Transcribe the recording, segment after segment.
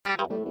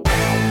Hey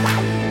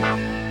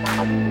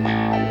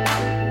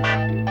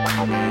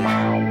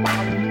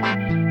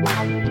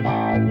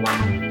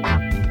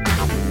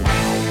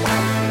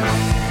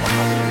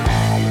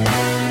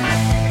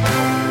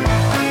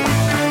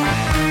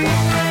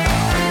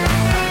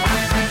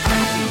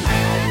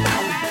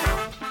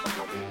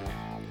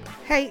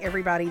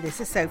everybody,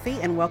 this is Sophie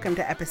and welcome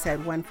to episode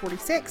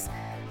 146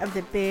 of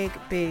the Big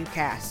Boo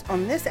Cast.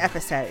 On this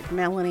episode,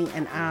 Melanie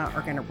and I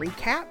are going to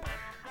recap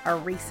our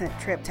recent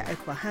trip to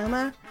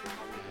Oklahoma.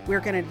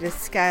 We're going to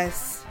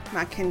discuss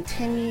my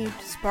continued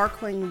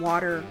sparkling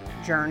water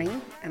journey,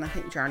 and I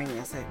think journey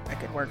is a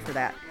good word for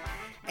that.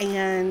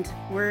 And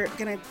we're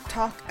going to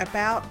talk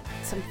about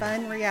some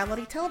fun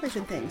reality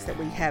television things that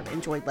we have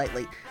enjoyed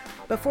lately.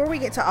 Before we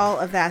get to all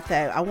of that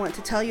though, I want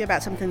to tell you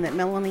about something that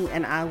Melanie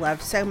and I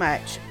love so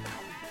much,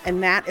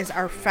 and that is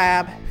our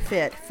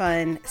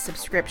FabFitFun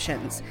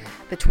subscriptions.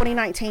 The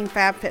 2019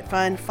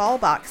 FabFitFun Fall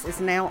Box is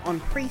now on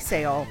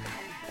pre-sale,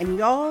 and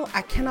y'all,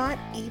 I cannot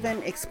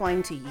even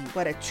explain to you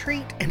what a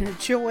treat and a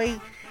joy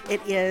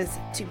it is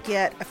to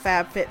get a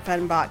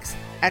FabFitFun box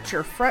at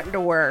your front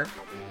door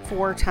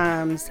 4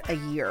 times a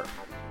year.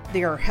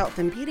 There are health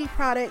and beauty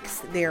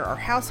products, there are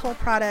household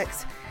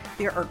products,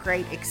 there are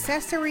great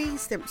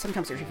accessories,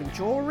 sometimes there's even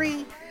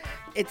jewelry.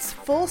 It's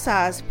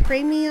full-size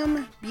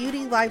premium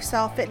beauty,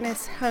 lifestyle,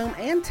 fitness, home,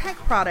 and tech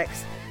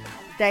products.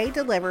 They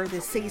deliver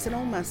the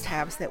seasonal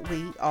must-haves that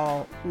we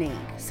all need.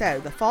 So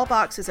the fall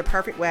box is a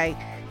perfect way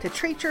to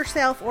treat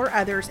yourself or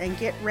others and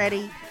get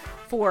ready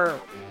for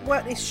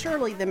what is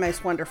surely the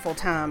most wonderful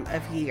time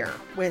of year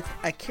with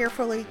a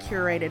carefully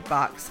curated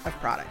box of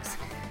products.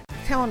 I'm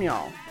telling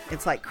y'all,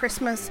 it's like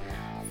Christmas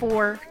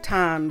 4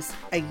 times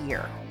a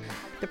year.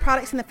 The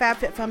products in the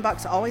FabFitFun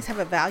box always have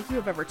a value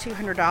of over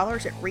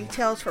 $200. It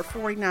retails for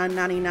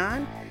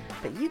 $49.99,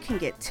 but you can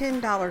get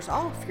 $10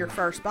 off your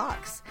first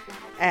box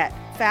at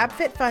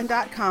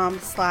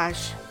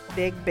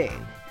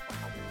fabfitfun.com/bigboo.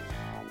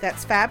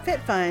 That's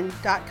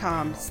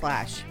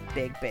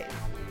fabfitfun.com/bigboo.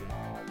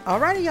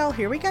 Alrighty, y'all,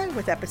 here we go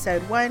with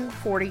episode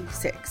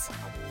 146.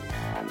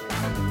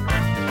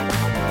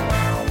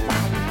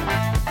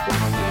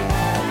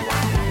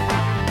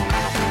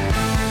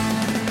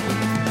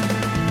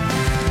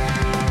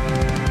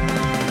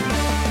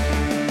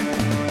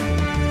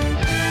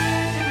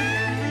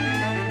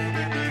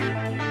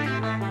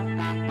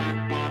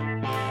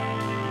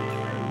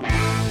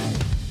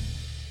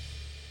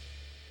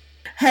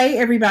 Hey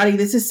everybody,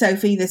 this is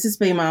Sophie. This is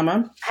Big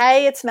Mama.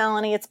 Hey, it's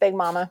Melanie. It's Big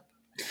Mama.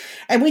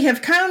 And we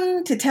have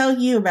come to tell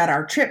you about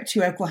our trip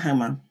to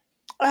Oklahoma.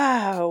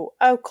 Oh,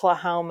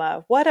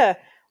 Oklahoma. What a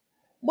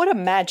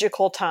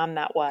magical time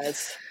that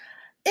was.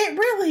 It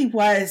really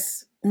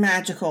was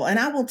magical. And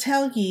I will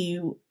tell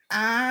you,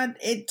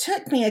 it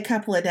took me a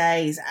couple of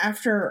days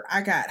after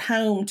I got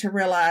home to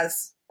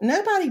realize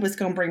nobody was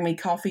going to bring me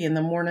coffee in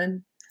the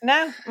morning.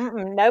 No,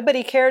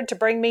 nobody cared to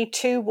bring me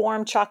 2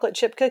 warm chocolate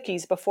chip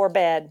cookies before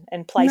bed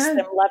and place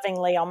them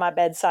lovingly on my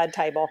bedside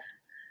table.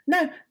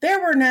 No, there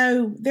were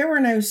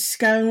no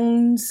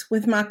scones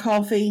with my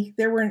coffee.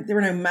 There were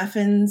no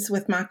muffins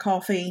with my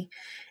coffee.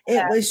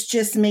 It was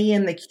just me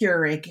and the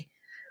Keurig.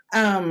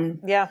 No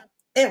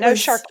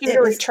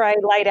charcuterie tray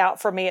laid out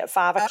for me at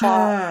 5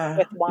 o'clock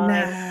with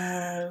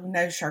wine.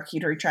 No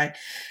charcuterie tray.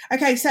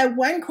 Okay, so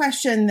one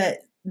question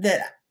that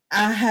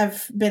I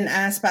have been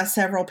asked by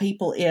several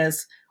people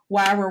is,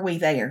 why were we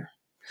there?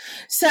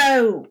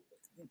 So,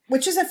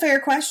 which is a fair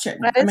question.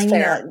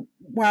 Fair.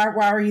 Why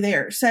were you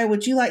there? So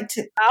would you like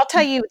to? I'll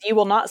tell you, you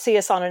will not see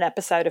us on an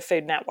episode of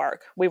Food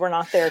Network. We were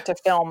not there to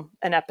film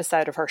an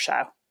episode of her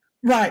show.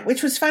 Right.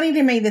 Which was funny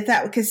to me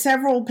that because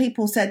several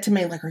people said to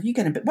me, like, are you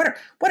going to,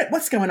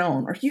 what's going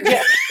on? Are you going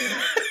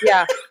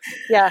Yeah.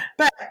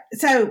 But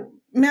so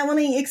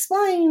Melanie,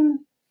 explain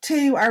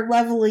to our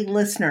lovely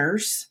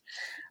listeners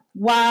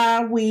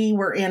why we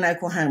were in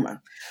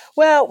Oklahoma.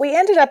 Well, we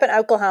ended up in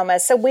Oklahoma.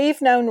 So we've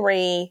known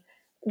Ree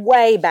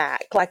way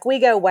back. Like we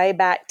go way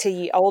back to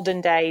the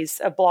olden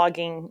days of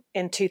blogging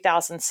in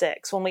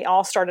 2006 when we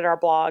all started our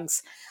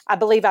blogs. I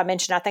believe I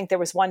mentioned, I think there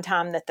was one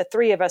time that the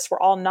 3 of us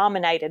were all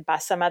nominated by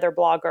some other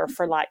blogger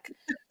for like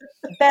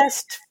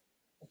best,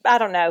 I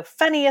don't know,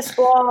 funniest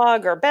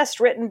blog or best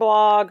written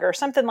blog or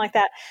something like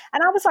that.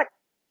 And I was like,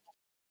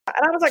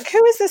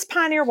 who is this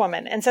pioneer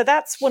woman? And so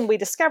that's when we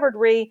discovered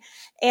Ree.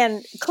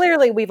 And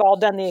clearly we've all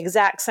done the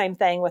exact same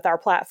thing with our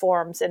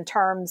platforms in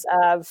terms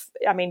of,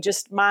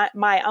 just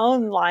my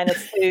own line of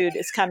food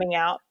is coming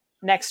out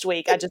next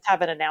week. I just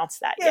haven't announced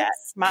that yet.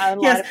 My own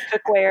line of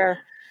cookware.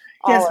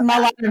 Yes, my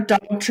line of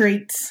dog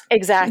treats.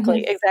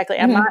 Exactly.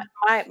 And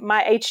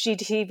my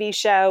HGTV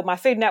show, my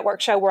Food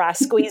Network show where I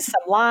squeeze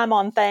some lime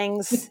on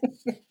things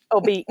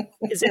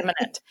is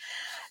imminent.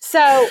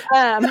 So,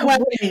 by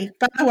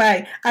the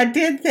way, I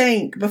did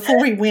think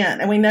before we went,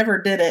 and we never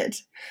did it,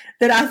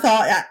 that I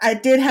thought I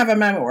did have a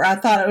moment where I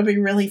thought it would be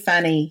really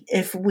funny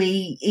if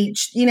we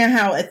each, you know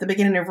how at the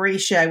beginning of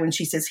Ree's show when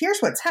she says,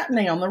 "Here's what's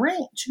happening on the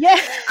ranch." Yeah,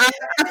 I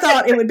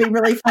thought it would be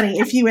really funny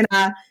if you and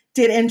I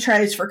did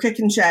intros for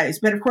cooking shows,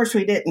 but of course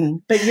we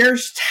didn't. But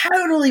yours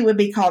totally would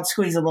be called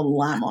Squeeze a Little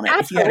Lime on It.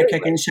 Absolutely. If you had a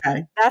cooking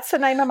show. That's the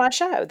name of my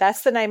show.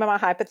 That's the name of my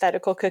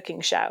hypothetical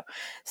cooking show.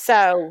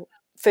 So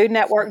Food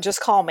Network, just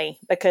call me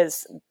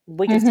because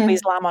we can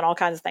squeeze lime on all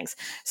kinds of things.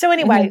 So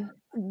anyway,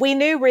 we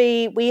knew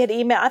we had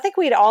emailed, I think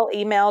we'd all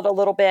emailed a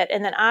little bit.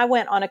 And then I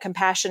went on a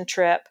compassion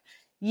trip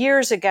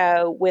years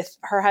ago with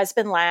her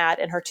husband, Ladd,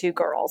 and her 2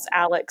 girls,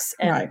 Alex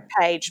and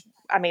Paige.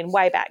 I mean,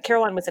 way back.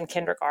 Caroline was in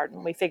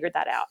kindergarten. We figured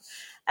that out.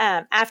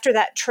 After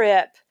that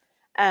trip,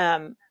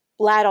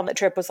 Ladd on the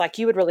trip was like,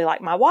 you would really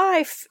like my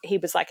wife. He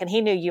was like, and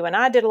he knew you and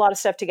I did a lot of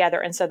stuff together.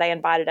 And so they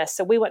invited us.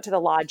 So we went to the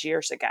lodge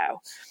years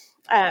ago.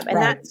 And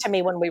that's to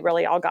me when we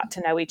really all got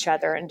to know each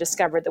other and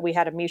discovered that we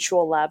had a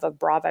mutual love of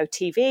Bravo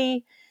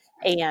TV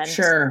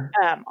and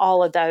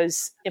all of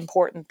those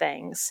important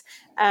things.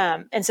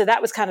 And so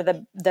that was kind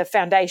of the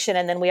foundation.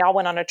 And then we all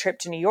went on a trip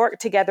to New York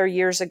together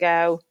years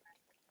ago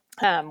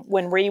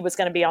when Ree was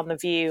going to be on The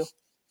View.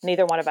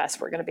 Neither one of us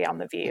were going to be on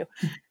The View.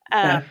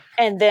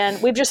 And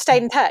then we've just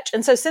stayed in touch.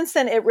 And so since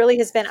then, it really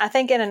has been, I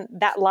think in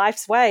that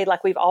life's way,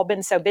 like we've all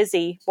been so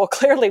busy. Well,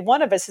 clearly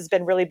one of us has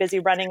been really busy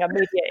running a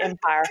media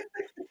empire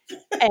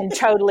and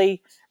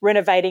totally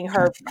renovating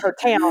her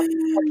town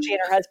where she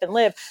and her husband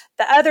live.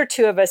 The other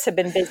 2 of us have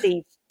been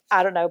busy,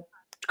 I don't know,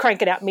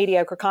 cranking out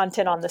mediocre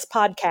content on this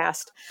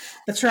podcast.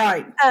 That's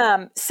right.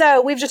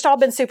 So we've just all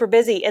been super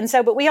busy. And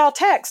so, but we all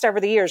text over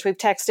the years. We've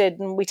texted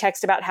and we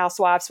text about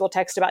housewives. We'll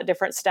text about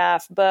different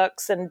stuff,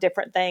 books and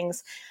different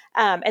things.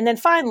 And then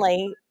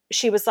finally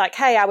she was like,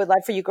 hey, I would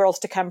love for you girls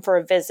to come for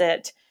a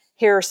visit.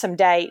 Here are some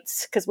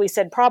dates. Cause we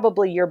said,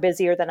 probably you're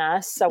busier than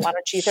us. So why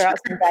don't you throw out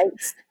some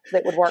dates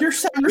that would work? Your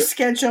summer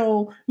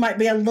schedule might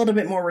be a little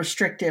bit more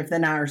restrictive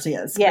than ours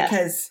is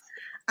because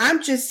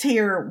I'm just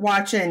here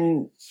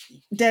watching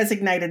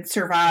Designated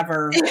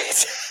Survivor.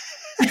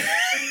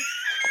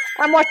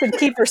 I'm watching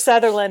Kiefer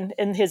Sutherland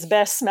in his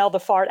best smell the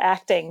fart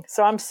acting.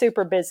 So I'm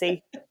super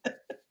busy.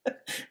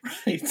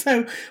 Right.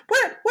 So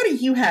what do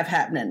you have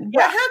happening?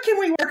 Yeah. Well, how can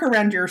we work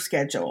around your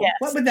schedule? Yes.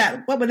 What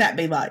would that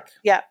be like?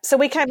 Yeah. So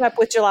we came up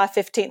with July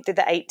 15th through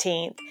the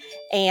 18th,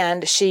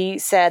 and she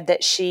said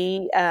that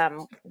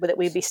that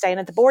we'd be staying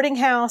at the boarding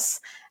house.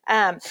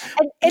 And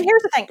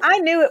here's the thing, I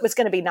knew it was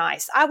going to be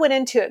nice. I went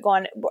into it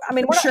going, I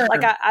mean,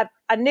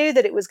 I knew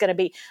that it was going to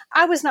be,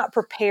 I was not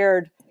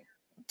prepared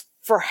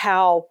for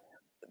how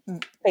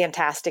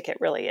fantastic it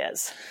really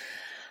is.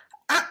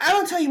 I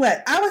will tell you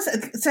what,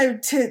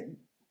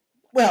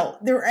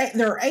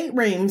 there are 8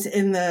 rooms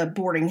in the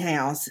boarding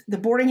house. The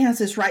boarding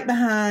house is right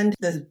behind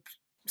the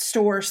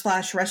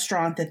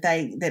store/restaurant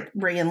that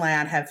Ree and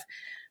Ladd have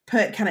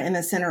put kind of in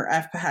the center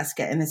of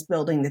Pawhuska in this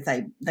building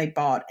that they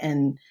bought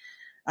and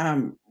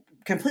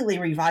completely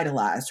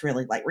revitalized,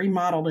 really. Like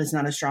remodeled is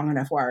not a strong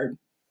enough word.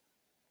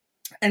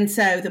 And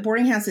so the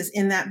boarding house is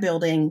in that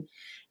building.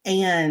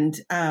 And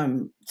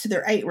so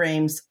there are 8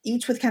 rooms,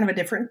 each with kind of a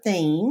different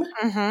theme.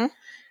 Mm-hmm.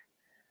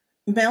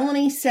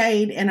 Melanie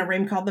stayed in a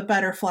room called the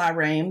Butterfly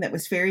Room that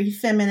was very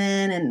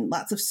feminine and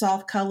lots of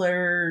soft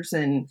colors.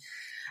 And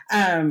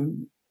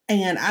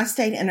I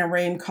stayed in a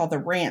room called the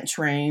Ranch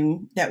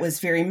Room that was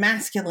very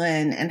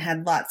masculine and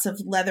had lots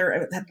of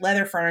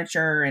leather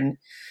furniture and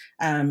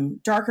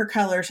darker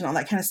colors and all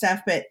that kind of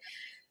stuff. But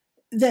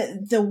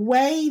the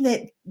way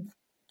that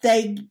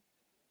they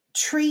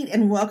treat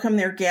and welcome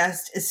their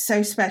guests is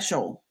so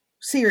special.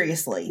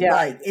 Seriously. Yeah.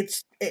 Like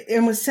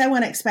it was so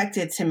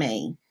unexpected to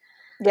me.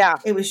 Yeah.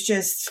 It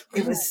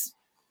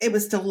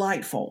was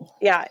delightful.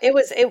 Yeah,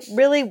 it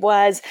really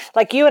was.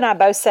 Like you and I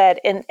both said,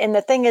 and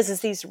the thing is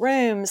these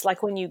rooms,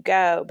 like when you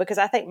go, because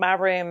I think my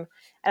room,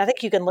 and I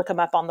think you can look them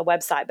up on the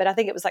website, but I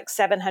think it was like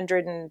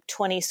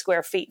 720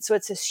 square feet. So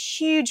it's this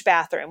huge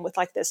bathroom with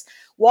like this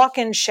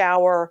walk-in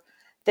shower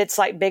that's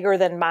like bigger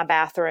than my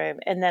bathroom,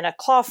 and then a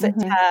clawfoot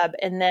tub.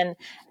 And then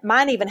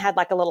mine even had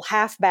like a little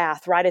half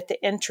bath right at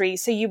the entry.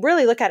 So you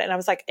really look at it and I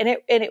was like, and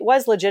it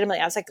was legitimately,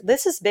 I was like,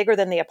 this is bigger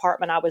than the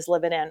apartment I was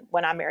living in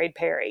when I married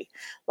Perry.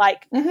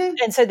 Like,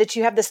 and so that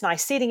you have this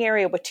nice seating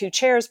area with 2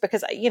 chairs,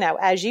 because,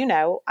 as you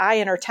know, I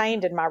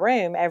entertained in my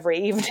room every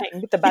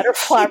evening. The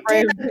Butterfly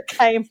Room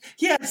came.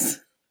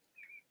 Yes.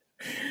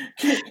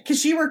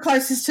 Because you were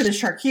closest to the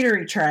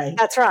charcuterie tray.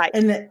 That's right.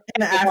 In the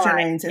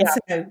afternoons. And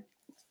so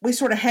we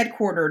sort of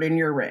headquartered in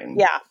your room.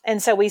 Yeah.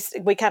 And so we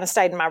kind of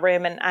stayed in my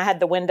room, and I had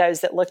the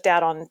windows that looked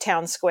out on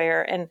Town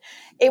Square. And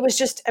it was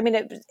just, I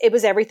mean, it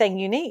was everything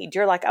you need.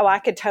 You're like, oh, I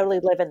could totally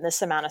live in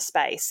this amount of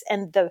space.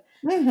 And the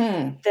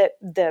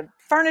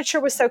furniture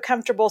was so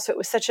comfortable. So it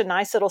was such a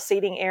nice little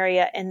seating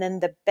area. And then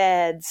the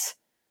beds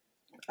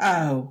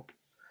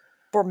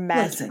were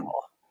magical. Listen.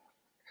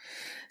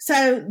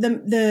 So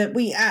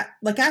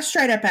I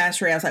straight up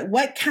asked Ray, I was like,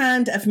 what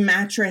kind of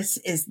mattress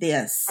is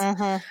this?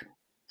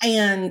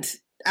 And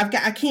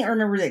I can't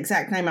remember the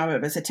exact name of it,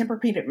 but it's a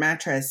Tempur-Pedic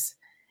mattress.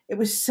 It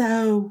was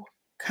so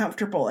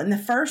comfortable. And the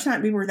first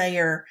night we were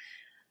there,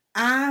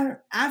 I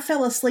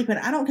fell asleep, and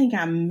I don't think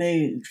I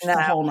moved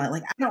the whole night.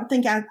 Like I don't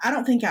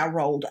think I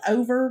rolled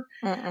over.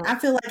 I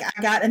feel like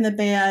I got in the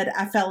bed,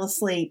 I fell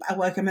asleep, I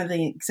woke up in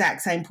the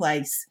exact same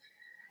place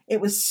It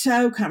was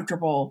so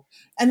comfortable.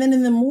 And then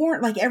in the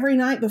morning, like every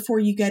night before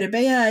you go to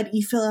bed,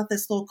 you fill out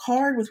this little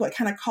card with what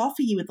kind of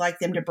coffee you would like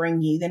them to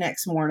bring you the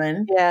next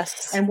morning.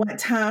 Yes. And what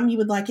time you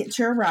would like it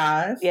to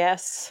arrive.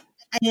 Yes.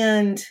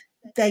 And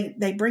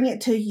they bring it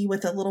to you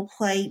with a little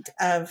plate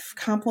of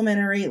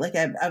complimentary, like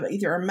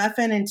either a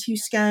muffin and 2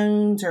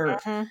 scones, or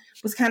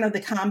was kind of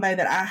the combo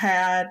that I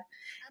had.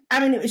 I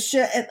mean, it was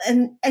just,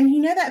 and you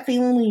know that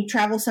feeling when you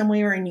travel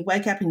somewhere and you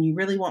wake up and you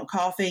really want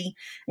coffee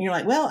and you're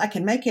like, well, I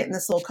can make it in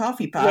this little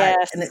coffee pot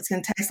and it's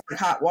going to taste like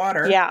hot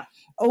water. Yeah.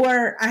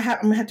 Or I'm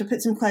going to have to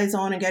put some clothes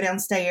on and go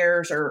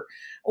downstairs, or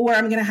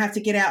I'm going to have to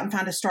get out and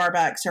find a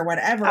Starbucks or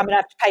whatever. I'm going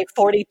to have to pay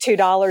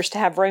 $42 to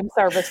have room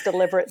service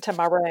deliver it to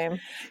my room.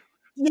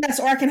 Yes,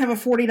 or I can have a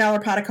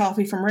 $40 pot of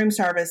coffee from room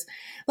service.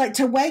 Like,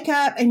 to wake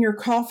up and your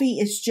coffee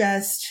is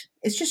just,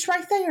 it's just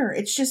right there.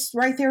 It's just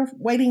right there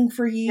waiting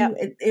for you.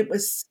 Yep. It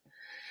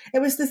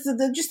was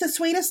just the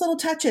sweetest little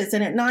touches.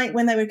 And at night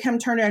when they would come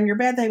turn down your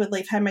bed, they would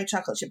leave homemade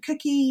chocolate chip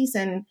cookies.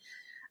 And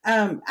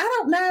I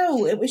don't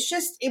know, it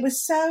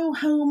was so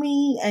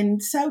homey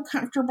and so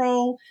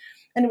comfortable.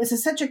 And it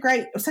was such a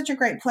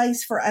great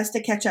place for us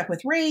to catch up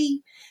with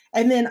Ree.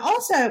 And then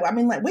also, I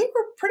mean, like, we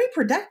were pretty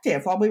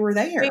productive while we were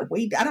there.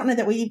 I don't know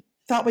that we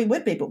thought we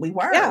would be, but we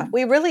were. Yeah,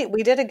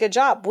 we did a good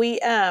job.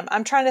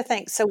 I'm trying to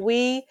think.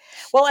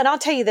 And I'll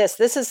tell you this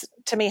is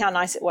to me how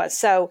nice it was.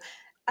 So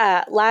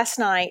last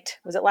night,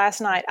 was it last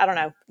night? I don't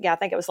know. Yeah, I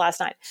think it was last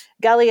night.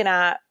 Gully and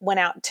I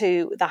went out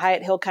to the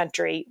Hyatt Hill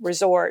Country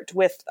Resort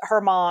with her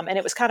mom, and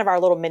it was kind of our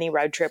little mini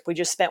road trip. We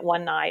just spent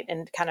one night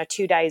and kind of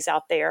 2 days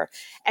out there.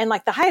 And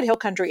like, the Hyatt Hill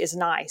Country is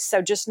nice.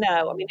 So just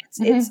know, I mean,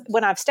 it's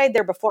when I've stayed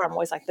there before, I'm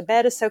always like, the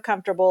bed is so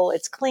comfortable.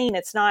 It's clean.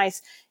 It's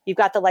nice. You've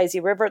got the lazy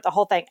river, the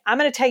whole thing. I'm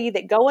going to tell you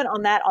that going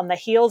on that on the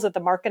heels of the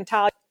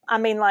Mercantile, I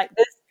mean, like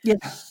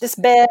this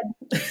bed,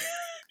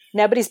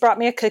 nobody's brought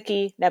me a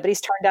cookie.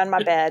 Nobody's turned down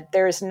my bed.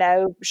 There's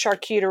no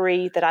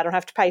charcuterie that I don't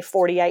have to pay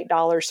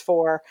 $48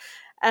 for.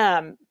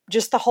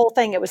 Just the whole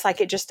thing. It was like,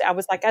 I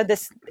was like, oh,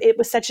 it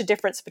was such a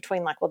difference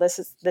between like, well, this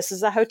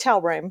is a hotel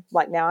room.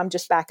 Like, now I'm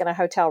just back in a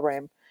hotel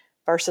room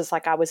versus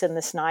like I was in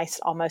this nice,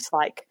 almost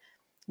like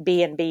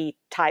B&B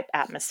type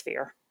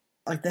atmosphere.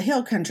 Like the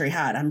Hill Country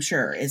Hut, I'm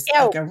sure, is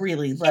like a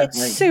really lovely.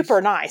 It's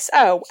super nice.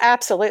 Oh,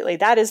 absolutely.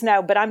 That is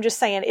but I'm just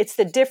saying, it's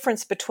the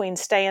difference between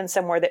staying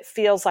somewhere that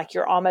feels like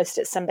you're almost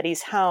at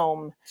somebody's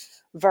home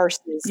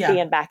versus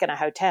being back in a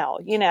hotel,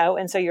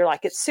 And so you're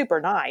like, it's super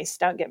nice.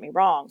 Don't get me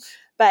wrong.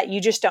 But you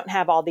just don't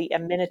have all the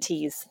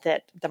amenities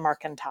that the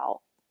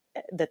Mercantile,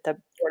 that the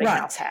boarding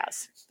house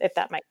has, if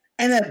that makes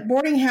sense. And the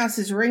boarding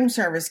house's room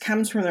service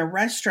comes from the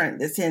restaurant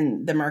that's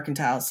in the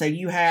Mercantile. So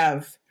you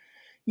have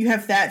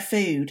that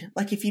food.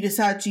 Like, if you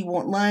decide you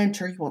want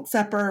lunch or you want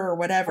supper or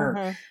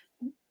whatever,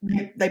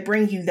 they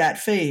bring you that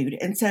food.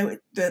 And so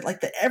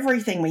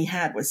everything we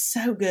had was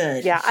so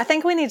good. Yeah, I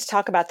think we need to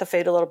talk about the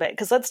food a little bit,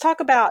 because let's talk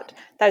about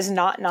those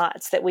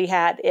knots that we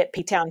had at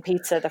P-Town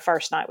Pizza the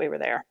first night we were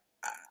there.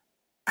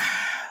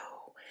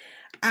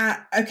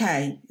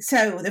 Okay.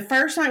 So the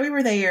first night we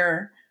were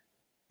there,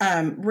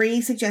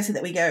 Ree suggested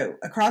that we go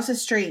across the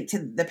street to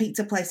the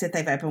pizza place that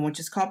they've opened, which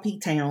is called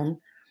P-Town.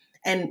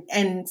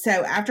 And so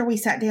after we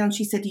sat down,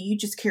 she said, do you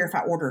just care if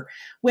I order?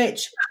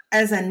 Which,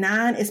 as a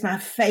 9, is my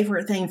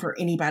favorite thing for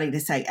anybody to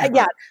say ever.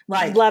 Yeah,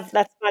 like,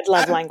 that's my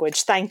love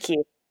language. Thank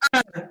you.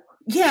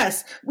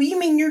 Yes. Well, you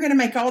mean you're going to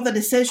make all the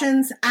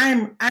decisions?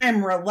 I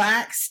am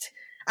relaxed.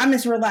 I'm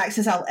as relaxed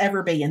as I'll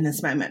ever be in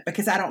this moment,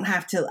 because I don't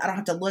have to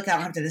look, I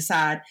don't have to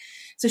decide.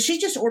 So she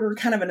just ordered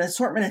kind of an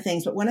assortment of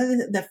things. But one of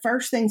the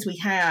first things we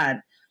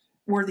had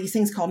were these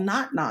things called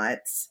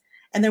knots.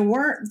 And there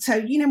weren't, so,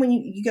 when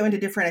you go into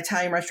different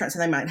Italian restaurants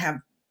and they might have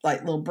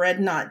like little bread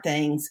knot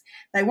things,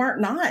 they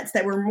weren't knots.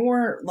 They were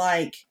more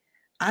like,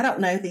 I don't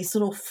know, these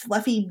little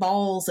fluffy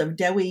balls of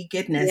doughy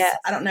goodness. Yes.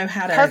 I don't know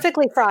how to.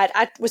 Perfectly fried.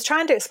 I was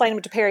trying to explain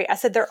them to Perry. I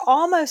said, they're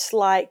almost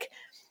like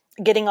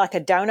getting like a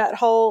donut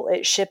hole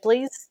at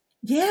Shipley's.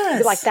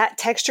 Yes. Like that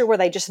texture where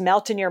they just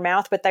melt in your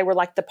mouth, but they were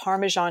like the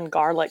Parmesan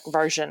garlic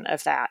version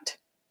of that.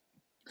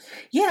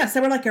 Yes,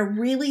 they were like a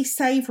really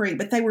savory,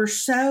 but they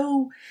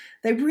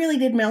really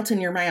did melt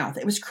in your mouth.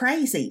 It was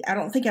crazy. I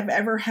don't think I've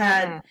ever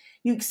had,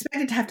 you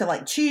expected to have to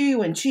like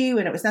chew, and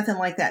it was nothing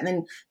like that. And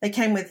then they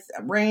came with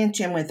ranch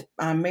and with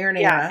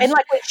marinara. Yeah, and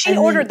like when she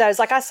ordered those,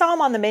 like I saw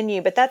them on the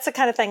menu, but that's the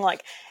kind of thing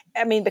like,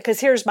 I mean, because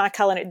here's my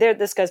culinary,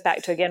 this goes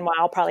back to, again, why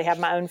I'll probably have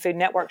my own Food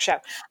Network show.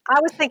 I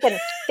was thinking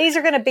these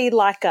are going to be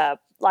like a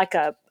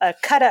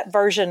cut up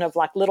version of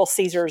like Little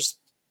Caesars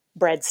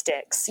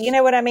breadsticks. You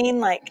know what I mean?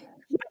 Like,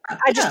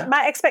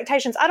 my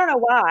expectations, I don't know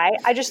why.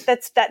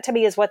 That to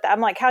me is what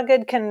I'm like, how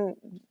good can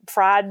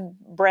fried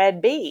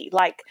bread be?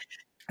 Like,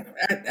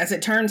 as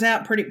it turns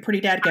out, pretty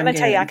dadgum. I'm going to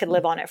tell you, I could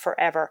live on it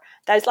forever.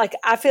 That's like,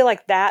 I feel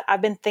like that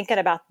I've been thinking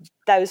about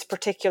those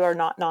particular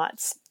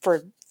knots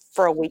for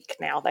a week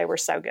now. They were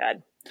so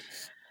good.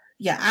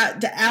 Yeah.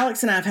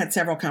 Alex and I have had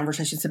several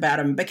conversations about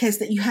them,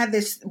 because you had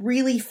this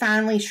really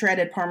finely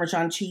shredded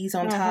Parmesan cheese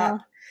on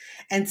top.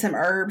 and some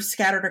herbs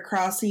scattered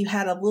across. So you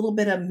had a little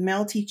bit of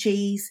melty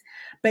cheese,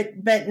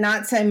 but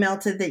not so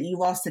melted that you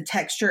lost the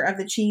texture of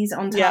the cheese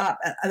on top.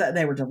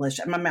 They were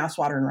delicious. My mouth's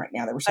watering right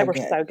now. They were so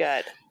good. So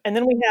good. And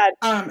then we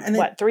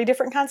had 3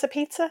 different kinds of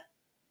pizza?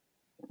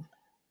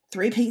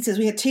 3 pizzas.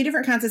 We had 2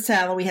 different kinds of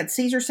salad. We had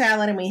Caesar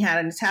salad and we had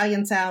an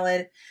Italian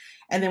salad.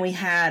 And then we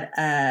had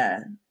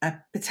a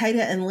potato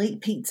and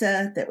leek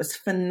pizza that was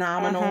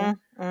phenomenal.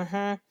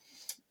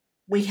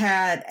 We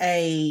had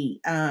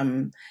the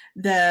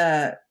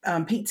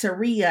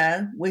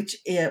pizzeria, which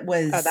it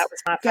was that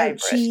was my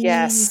favorite. Cheese,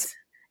 yes,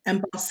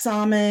 and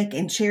balsamic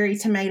and cherry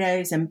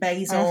tomatoes and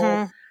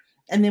basil.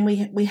 And then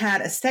we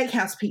had a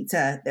steakhouse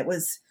pizza that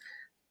was,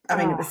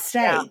 it was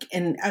steak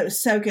and it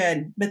was so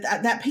good. But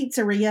that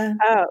pizzeria,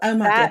 oh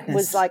my that goodness.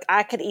 was like,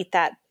 I could eat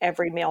that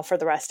every meal for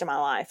the rest of my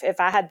life. If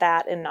I had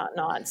that and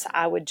Not-Nots,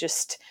 I would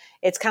just,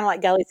 it's kind of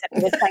like Gelly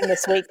said this thing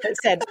this week that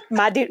said,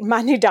 my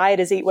new diet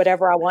is eat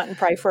whatever I want and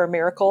pray for a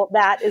miracle.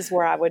 That is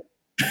where I would,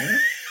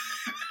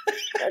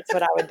 that's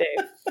what I would do.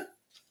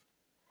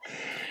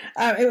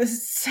 It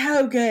was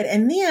so good.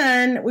 And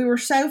then we were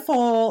so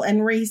full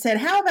and Ree said,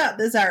 how about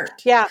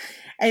dessert? Yeah.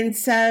 And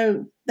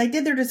so they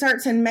did their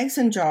desserts in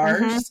mason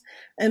jars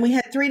and we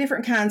had 3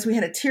 different kinds. We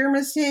had a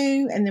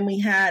tiramisu and then we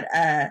had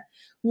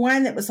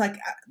one that was like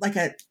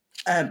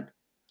the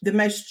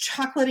most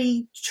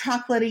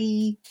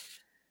chocolatey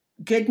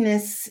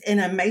goodness in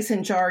a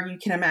mason jar you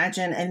can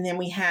imagine. And then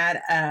we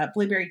had a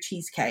blueberry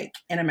cheesecake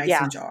in a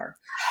mason jar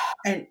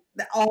and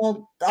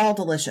all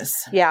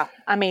delicious. Yeah.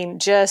 I mean,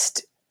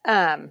 just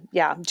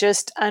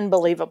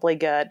unbelievably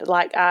good.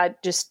 Like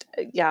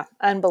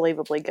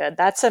unbelievably good.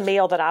 That's a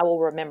meal that I will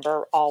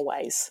remember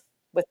always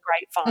with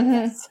great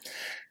fondness.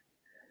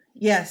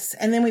 Yes.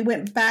 And then we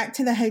went back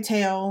to the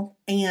hotel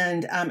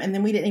and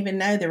then we didn't even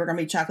know there were going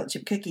to be chocolate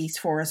chip cookies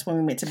for us when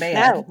we went to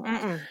bed.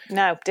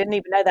 No, didn't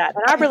even know that.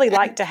 And I really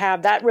like to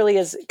have, that really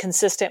is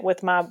consistent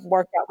with my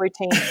workout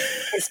routine,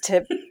 is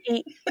to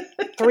eat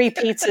 3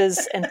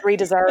 pizzas and 3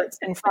 desserts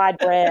and fried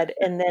bread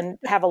and then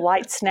have a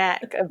light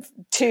snack of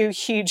 2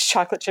 huge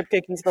chocolate chip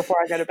cookies before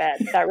I go to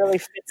bed. That really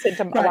fits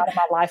into a lot of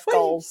my life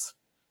goals.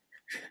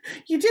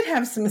 You did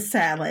have some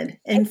salad,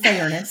 in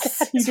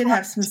fairness. You did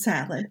have some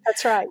salad.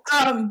 That's right.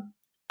 And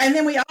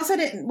then we also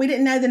didn't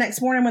know the next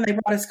morning when they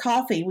brought us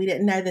coffee. We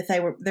didn't know that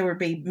there would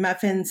be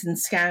muffins and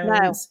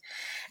scones.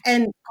 No.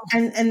 And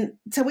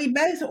so we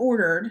both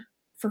ordered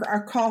for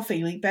our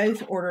coffee. We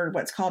both ordered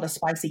what's called a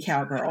spicy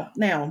cowgirl.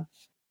 Now,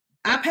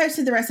 I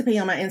posted the recipe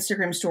on my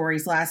Instagram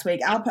stories last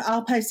week.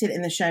 I'll post it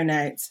in the show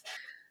notes.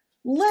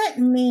 Let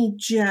me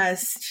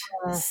just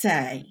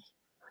say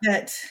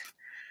that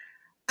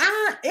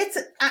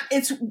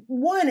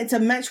it's a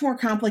much more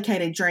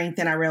complicated drink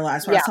than I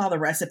realized when I saw the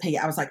recipe.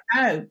 I was like,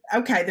 oh,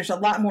 okay, there's a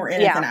lot more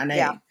in it than I knew.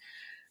 Yeah.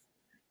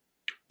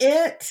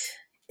 It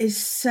is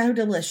so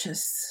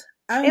delicious.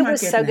 Oh, it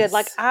was so good.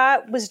 Like, I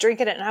was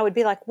drinking it and I would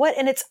be like, what?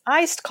 And it's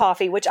iced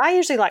coffee, which I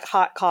usually like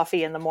hot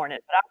coffee in the morning.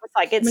 But I was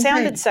like, it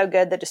sounded so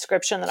good, the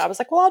description, that I was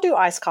like, well, I'll do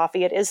iced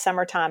coffee. It is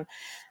summertime.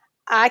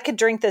 I could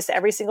drink this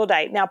every single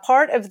day. Now,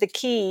 part of the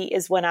key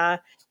is when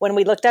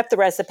we looked up the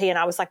recipe and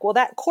I was like, well,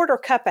 that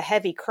 1/4 cup of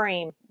heavy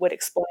cream would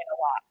explain a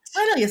lot.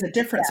 Really is a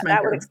difference maker.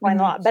 That would explain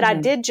a lot. But I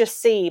did just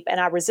see,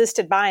 and I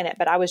resisted buying it,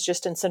 but I was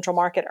just in Central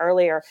Market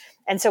earlier.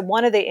 And so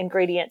one of the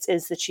ingredients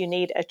is that you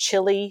need a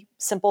chili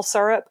simple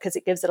syrup because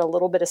it gives it a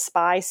little bit of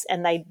spice.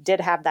 And they did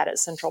have that at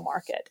Central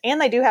Market.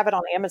 And they do have it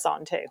on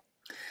Amazon too.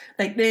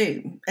 They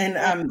do. And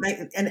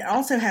and it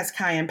also has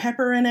cayenne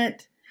pepper in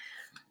it.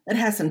 It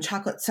has some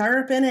chocolate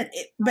syrup in it.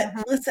 But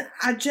listen,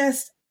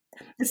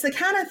 it's the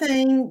kind of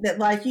thing that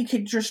like you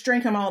could just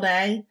drink them all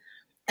day.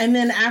 And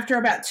then after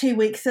about 2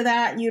 weeks of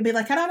that, you'd be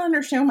like, I don't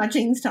understand why my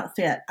jeans don't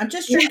fit. I'm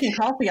just drinking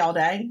coffee all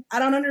day. I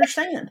don't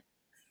understand.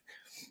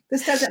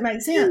 This doesn't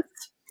make sense.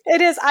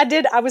 It is.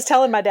 I was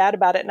telling my dad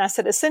about it and I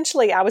said,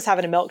 essentially, I was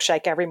having a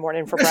milkshake every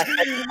morning for breakfast.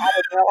 I didn't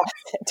realize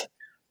it.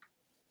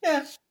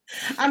 Yeah.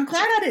 I'm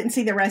glad I didn't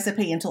see the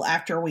recipe until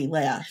after we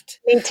left.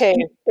 Me too.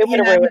 It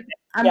would have ruined it.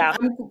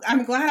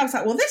 I'm glad. I was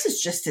like, well, this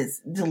is just as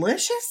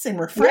delicious and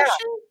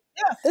refreshing.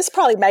 Yeah. This is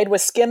probably made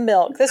with skim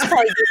milk. This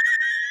probably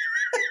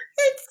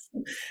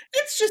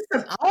it's just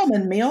some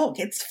almond milk.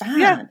 It's fine.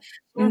 Yeah.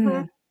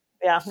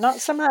 Yeah, not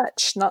so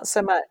much.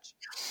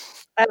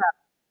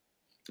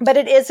 But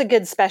it is a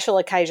good special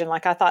occasion.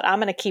 Like I thought, I'm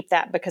going to keep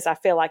that because I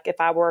feel like if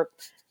I were,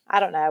 I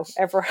don't know,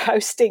 ever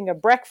hosting a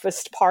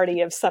breakfast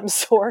party of some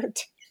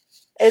sort,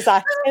 as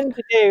I tend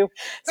to do.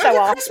 So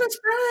often. Christmas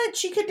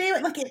brunch, you could do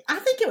it. I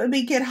think it would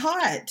be good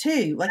hot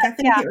too. I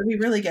think it would be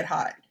really good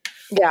hot.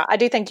 Yeah, I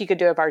do think you could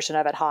do a version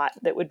of it hot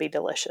that would be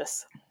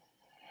delicious.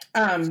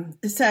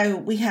 So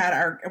we had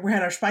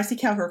our spicy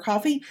cowgirl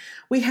coffee.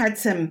 We had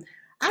some,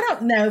 I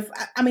don't know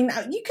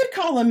you could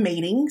call them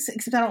meetings,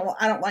 except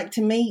I don't like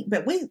to meet,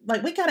 but we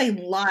got a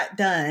lot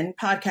done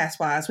podcast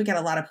wise. We got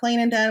a lot of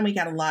planning done. We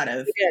got a lot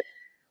of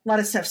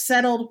stuff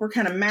settled. We're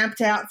kind of mapped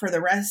out for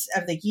the rest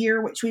of the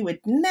year, which we would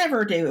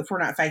never do if we're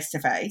not face to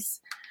face.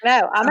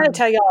 No, I'm going to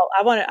tell y'all,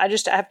 I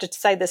have to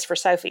say this for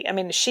Sophie. I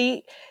mean,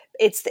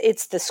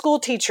 it's the school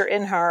teacher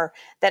in her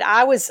that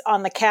I was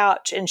on the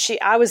couch and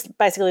I was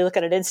basically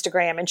looking at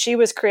Instagram and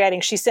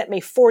she sent me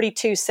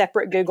 42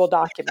 separate Google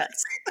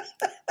documents.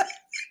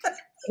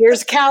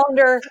 Here's a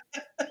calendar.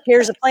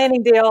 Here's a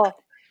planning deal.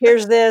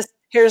 Here's this.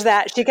 Here's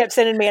that. She kept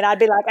sending me and I'd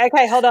be like,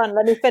 okay, hold on.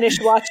 Let me finish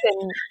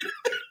watching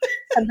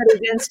somebody's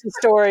Insta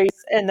stories.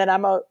 And then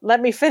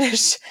let me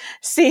finish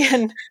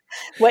seeing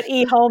what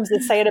E. Holmes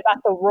is saying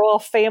about the royal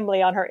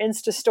family on her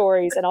Insta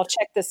stories. And I'll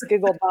check this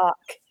Google Doc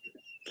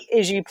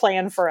as you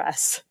plan for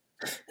us.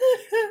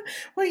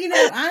 Well,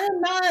 I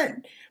am not,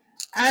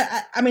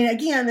 I mean,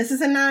 again, this is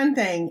a 9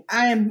 thing.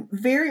 I am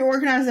very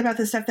organized about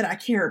the stuff that I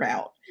care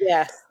about.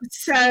 Yes.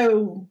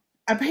 So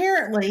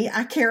apparently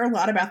I care a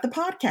lot about the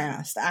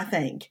podcast, I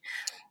think.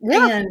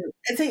 Yeah. And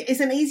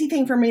it's an easy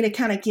thing for me to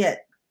kind of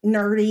get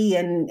nerdy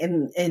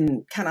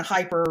and kind of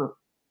hyper,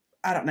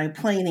 I don't know,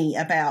 planny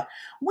about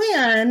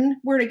when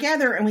we're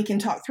together and we can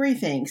talk through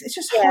things. It's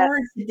just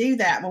hard to do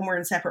that when we're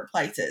in separate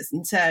places.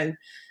 And so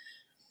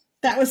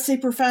that was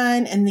super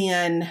fun. And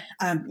then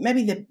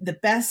maybe the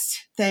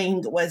best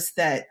thing was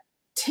that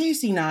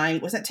Tuesday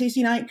night,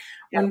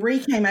 when Ree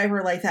came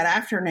over late that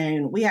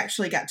afternoon, we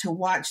actually got to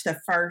watch the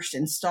first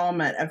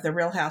installment of the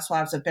Real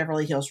Housewives of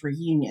Beverly Hills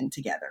reunion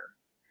together.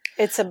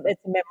 It's a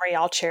memory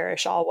I'll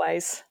cherish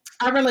always.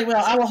 I really will.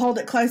 I will hold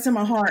it close to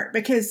my heart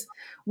because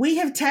we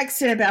have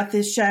texted about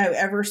this show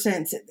ever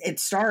since it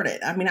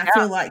started. I mean, I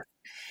feel like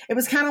it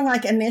was kind of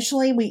like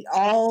initially we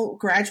all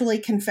gradually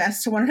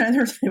confessed to one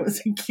another that it was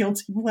a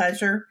guilty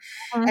pleasure.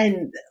 Mm-hmm.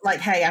 And like,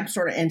 hey, I'm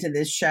sort of into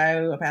this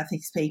show about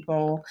these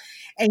people.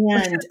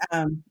 And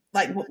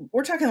like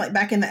we're talking like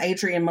back in the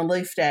Adrienne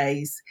Maloof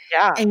days.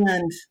 Yeah.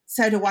 And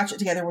so to watch it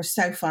together was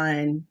so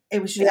fun.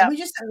 It was just,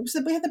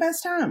 we had the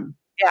best time.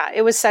 Yeah,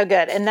 it was so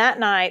good. And that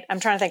night, I'm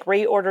trying to think,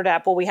 reordered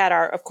up. Well, we had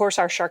of course,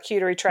 our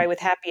charcuterie tray with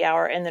happy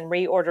hour, and then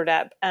reordered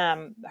up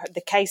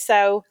the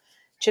queso,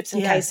 chips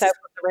and queso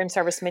from the room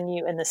service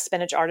menu, and the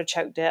spinach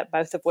artichoke dip,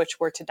 both of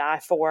which were to die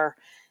for.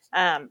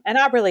 And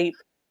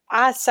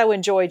I so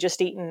enjoy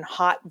just eating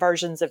hot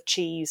versions of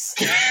cheese.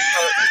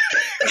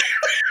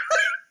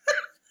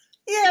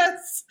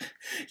 Yes.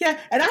 Yeah.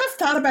 And I've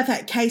thought about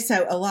that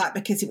queso a lot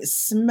because it was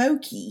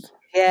smoky.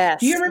 Yes.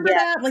 Do you remember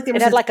that? Like it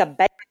had like a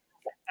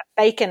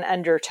bacon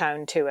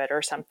undertone to it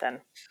or something.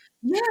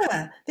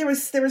 Yeah, there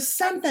was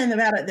something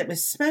about it that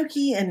was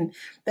smoky and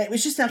that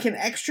was just like an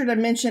extra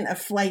dimension of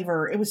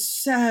flavor. It was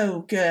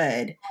so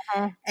good.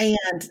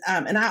 Mm-hmm.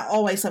 And I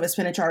always love a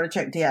spinach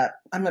artichoke dip.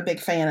 I'm a big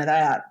fan of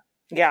that.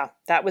 Yeah,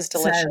 that was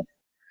delicious. So,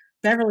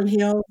 Beverly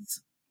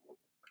Hills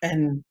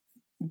and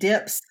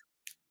dips,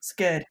 it's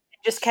good.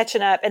 Just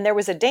catching up. And there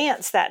was a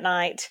dance that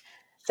night.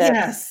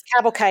 The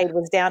cavalcade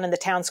was down in the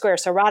town square.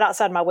 So right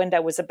outside my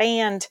window was a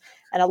band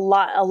and a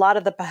lot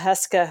of the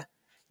Pawhuska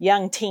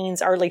young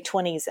teens, early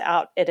 20s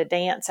out at a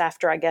dance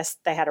after, I guess,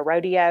 they had a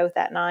rodeo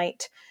that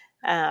night.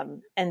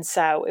 And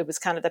so it was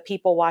kind of the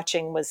people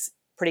watching was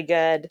pretty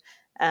good.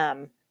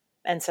 And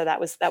so that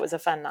was a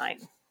fun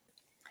night.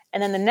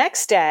 And then the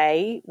next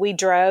day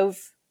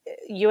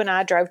you and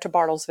I drove to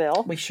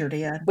Bartlesville. We sure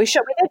did. We did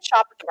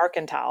shop at the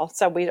Mercantile.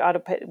 So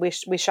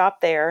we shopped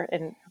there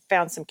and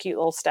found some cute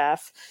little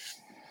stuff.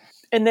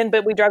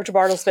 But we drove to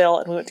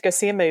Bartlesville and we went to go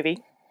see a movie.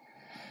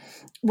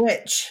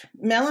 Which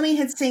Melanie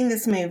had seen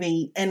this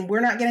movie, and we're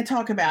not going to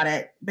talk about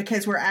it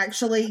because we've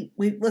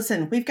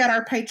got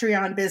our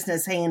Patreon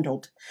business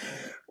handled.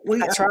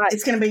 That's right.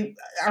 It's going to be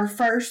our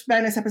first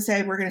bonus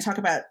episode. We're going to talk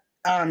about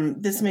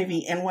this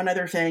movie and one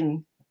other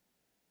thing.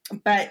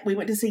 But we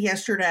went to see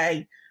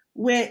yesterday,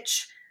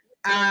 which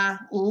I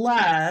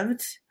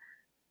loved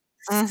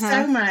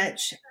so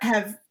much,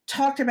 have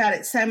talked about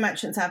it so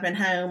much since I've been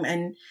home,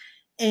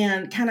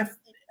 and kind of,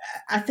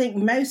 I think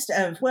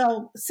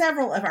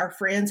several of our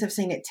friends have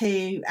seen it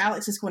too.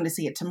 Alex is going to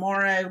see it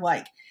tomorrow.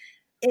 Like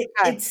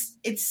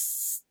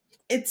it's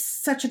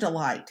such a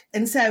delight.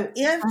 And so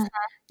if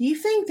you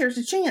think there's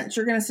a chance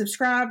you're going to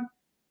subscribe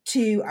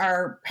to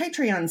our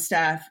Patreon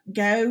stuff,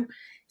 go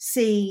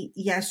see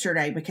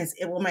yesterday because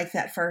it will make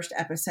that first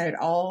episode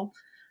all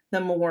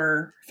the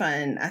more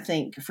fun, I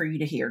think, for you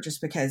to hear,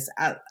 just because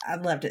I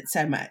loved it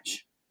so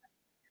much.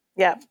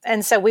 Yeah.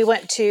 And so we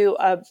went to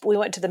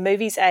the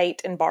Movies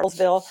 8 in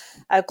Bartlesville,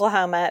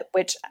 Oklahoma,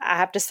 which I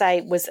have to say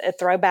was a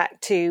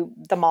throwback to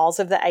the malls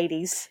of the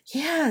 80s.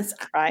 Yes.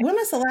 Right. When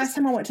was the last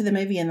time I went to the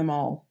movie in the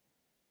mall?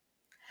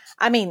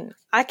 I mean,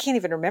 I can't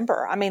even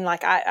remember. I mean,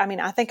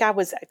 I think I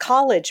was at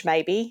college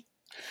maybe.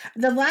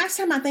 The last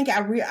time I think I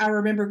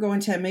remember going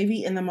to a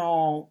movie in the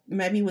mall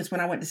maybe was when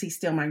I went to see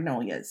Steel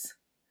Magnolias.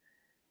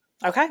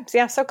 Okay.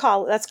 Yeah. So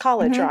that's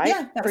college, right?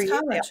 Yeah. That was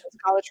college. Yeah, that's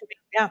college for me.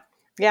 Yeah.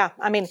 Yeah.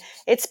 I mean,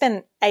 it's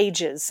been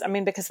ages. I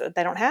mean, because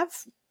they don't have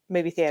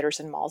movie theaters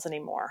in malls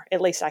anymore.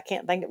 At least I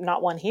can't think of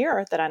not one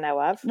here that I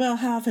know of. Well,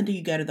 how often do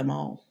you go to the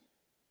mall?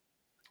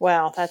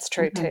 Well, that's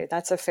true too.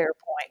 That's a fair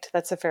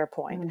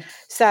point.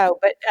 So,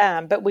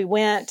 but we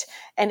went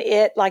and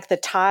it, like the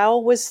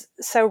tile was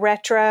so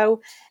retro.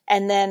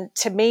 And then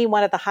to me,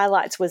 one of the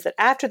highlights was that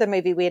after the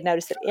movie, we had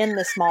noticed that in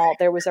this mall,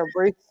 there was a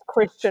Ruth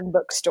Christian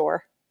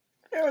bookstore.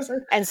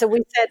 And so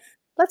we said,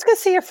 let's go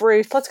see if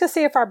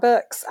our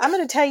books. I'm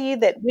going to tell you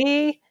that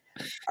we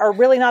are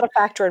really not a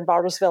factor in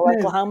Bartlesville,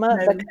 Oklahoma,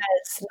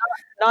 because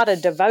not a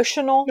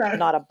devotional,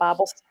 not a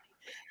Bible study,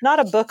 not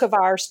a book of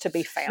ours to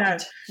be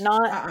found.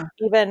 Not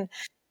even.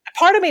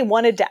 Part of me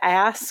wanted to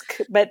ask,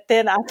 but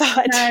then I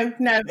thought,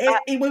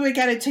 we would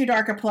go to too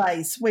dark a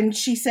place. When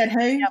she said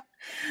who,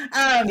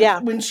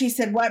 when she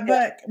said what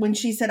book, when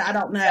she said I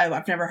don't know,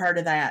 I've never heard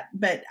of that.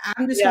 But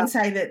I'm just going to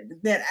say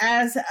that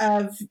as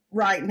of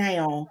right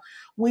now,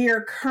 we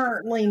are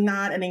currently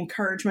not an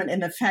encouragement in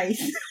the faith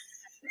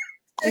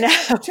to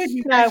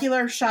the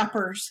regular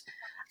shoppers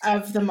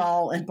of the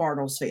mall in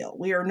Bartlesville.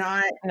 We are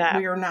not.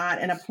 We are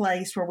not in a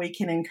place where we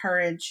can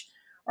encourage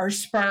or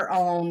spur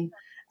on.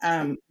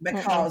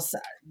 Because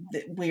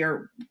we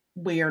are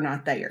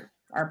not there.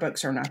 Our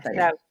books are not there.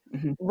 No.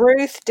 Mm-hmm.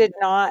 Ruth did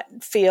not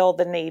feel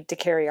the need to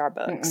carry our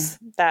books.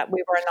 That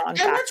we were a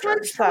non-factor. And that's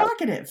Ruth's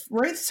prerogative.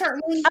 Ruth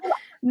certainly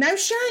no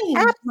shame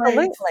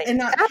in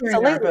not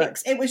carrying our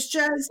books. It was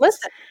just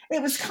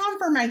it was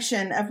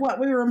confirmation of what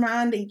we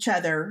remind each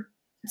other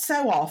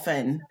so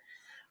often,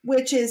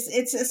 which is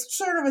it's a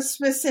sort of a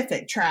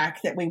specific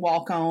track that we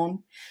walk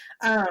on.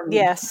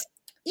 Yes.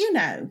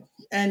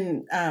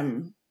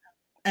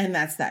 And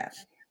that's that.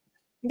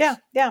 Yeah.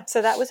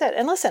 So that was it.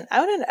 And listen,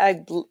 owning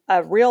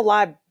a real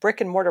live brick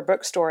and mortar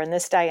bookstore in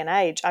this day and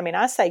age, I mean,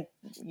 I say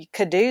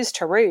kudos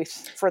to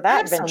Ruth for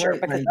that venture,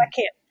 because that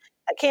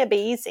can't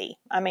be easy.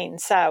 I mean,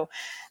 so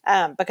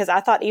because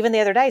I thought even the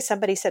other day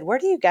somebody said, where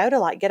do you go to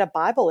like get a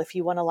Bible if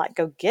you want to like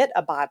go get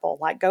a Bible,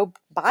 like go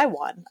buy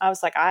one? I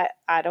was like, I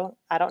don't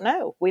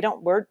know.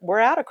 We're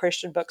out of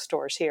Christian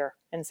bookstores here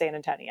in San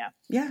Antonio.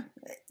 Yeah.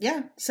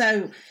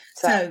 So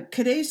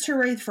kudos to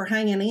Ruth for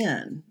hanging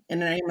in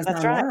an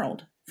Amazon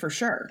world, for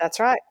sure. That's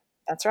right.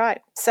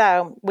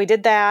 So we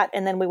did that,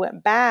 and then we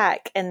went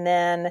back, and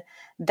then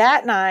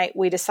that night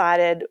we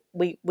decided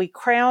we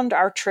crowned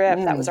our trip.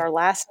 That was our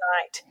last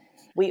night.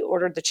 We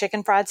ordered the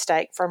chicken fried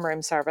steak from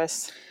room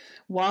service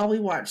while we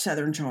watched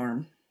Southern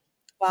Charm,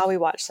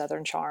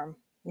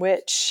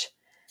 which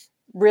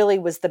really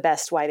was the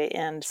best way to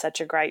end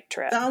such a great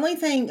trip. The only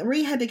thing,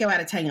 Ree had to go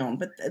out of town,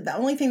 but the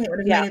only thing that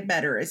would have made it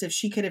better is if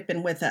she could have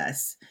been with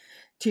us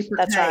to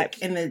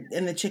partake in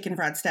the chicken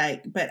fried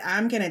steak. But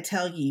I'm going to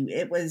tell you,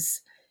 it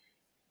was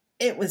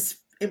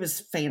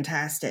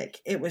fantastic.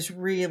 It was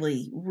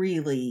really,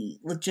 really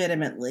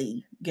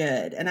legitimately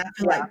good. And I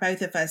feel like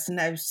both of us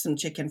know some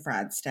chicken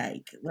fried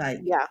steak.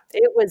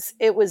 It was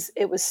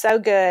so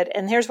good.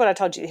 And here's what I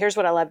told you. Here's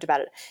what I loved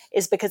about it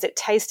is because it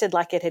tasted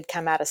like it had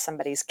come out of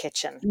somebody's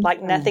kitchen. Mm-hmm.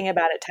 Like nothing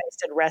about it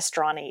tasted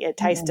restaurant-y. It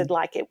tasted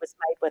like it was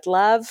made with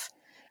love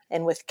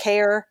and with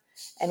care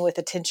and with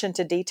attention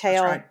to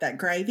detail. That's right. That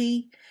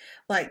gravy,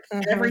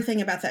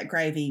 everything about that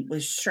gravy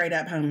was straight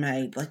up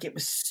homemade. Like it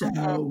was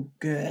so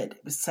good.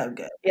 It was so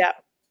good. Yeah.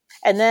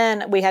 And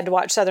then we had to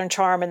watch Southern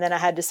Charm, and then I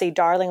had to see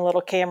darling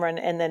little Cameron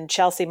and then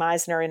Chelsea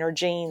Meisner in her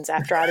jeans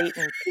after I'd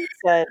eaten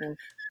pizza and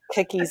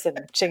cookies and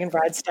chicken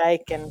fried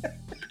steak and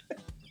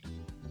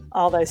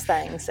all those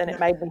things. And it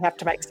made me have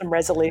to make some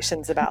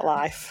resolutions about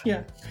life.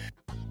 Yeah.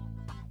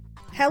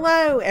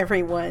 Hello,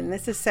 everyone.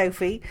 This is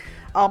Sophie,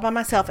 all by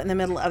myself in the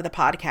middle of the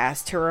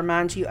podcast to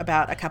remind you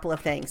about a couple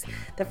of things.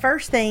 The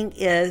first thing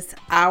is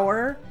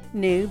our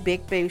new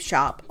Big Boo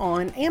shop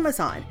on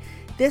Amazon.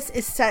 This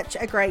is such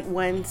a great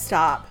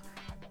one-stop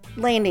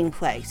landing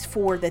place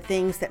for the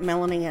things that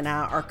Melanie and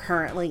I are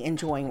currently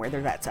enjoying,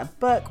 whether that's a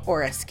book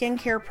or a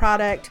skincare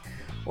product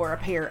or a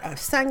pair of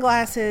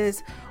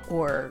sunglasses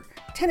or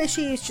tennis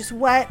shoes, just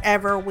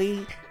whatever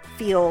we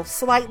feel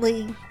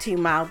slightly to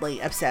mildly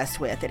obsessed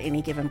with at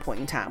any given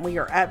point in time. We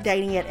are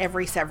updating it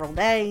every several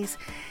days.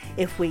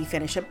 If we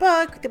finish a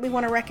book that we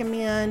want to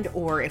recommend,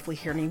 or if we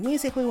hear new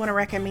music we want to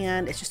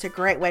recommend, it's just a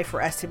great way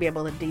for us to be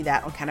able to do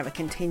that on kind of a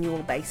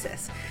continual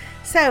basis.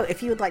 So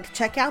if you would like to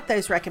check out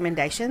those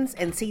recommendations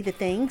and see the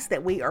things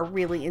that we are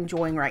really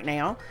enjoying right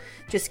now,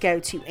 just go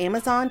to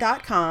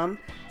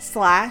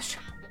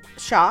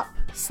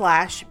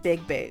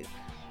amazon.com/shop/bigboo.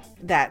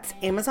 That's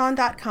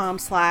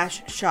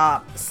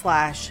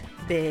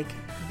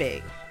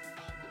amazon.com/shop/bigboo.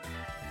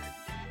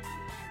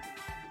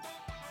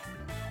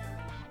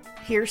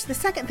 Here's the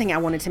second thing I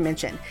wanted to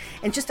mention.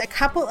 In just a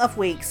couple of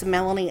weeks,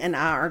 Melanie and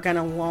I are going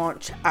to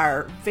launch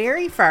our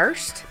very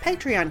first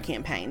Patreon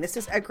campaign. This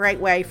is a great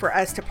way for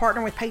us to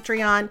partner with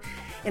Patreon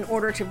in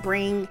order to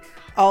bring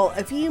all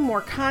of you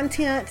more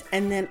content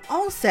and then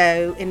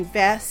also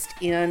invest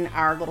in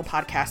our little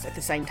podcast at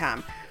the same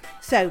time.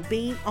 So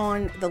be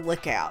on the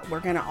lookout. We're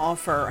going to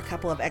offer a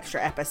couple of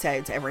extra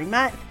episodes every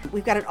month.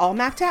 We've got it all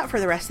mapped out for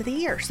the rest of the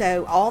year.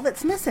 So all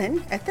that's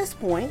missing at this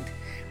point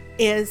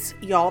is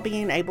y'all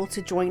being able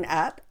to join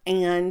up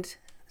and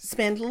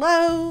spend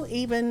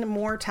even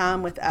more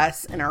time with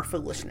us and our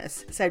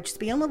foolishness. So just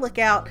be on the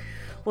lookout.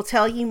 We'll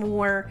tell you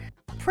more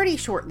pretty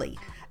shortly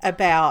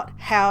about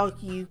how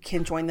you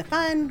can join the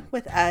fun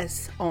with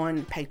us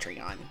on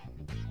Patreon.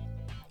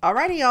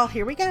 Alrighty, y'all,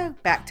 here we go.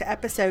 Back to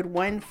episode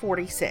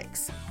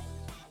 146.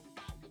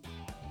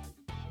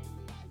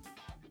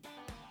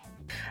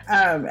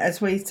 as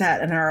we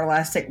sat in our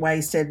elastic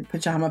waisted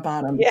pajama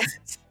bottoms.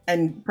 Yes.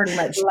 And pretty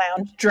much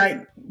Lounge.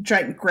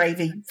 drank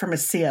gravy from a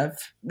sieve.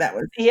 That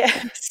was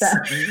yes,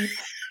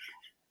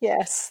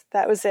 yes,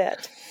 that was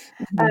it.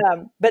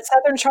 But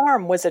Southern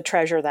Charm was a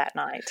treasure that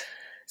night.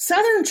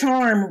 Southern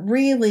Charm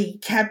really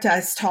kept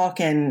us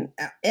talking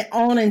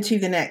on into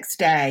the next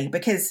day,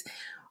 because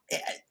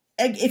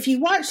if you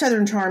watch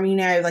Southern Charm, you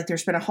know, like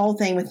there's been a whole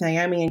thing with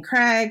Naomi and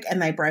Craig,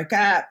 and they broke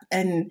up,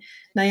 and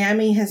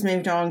Naomi has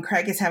moved on.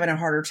 Craig is having a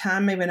harder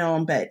time moving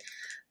on, but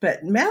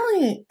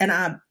Melanie and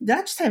I, did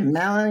I just say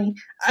Melanie?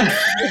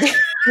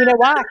 You know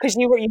why? Because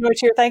you know what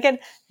you were thinking?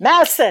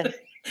 Madison.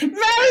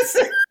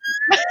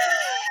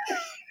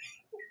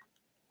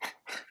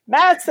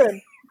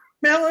 Madison.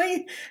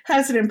 Melanie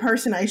has an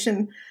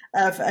impersonation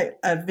of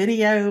a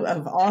video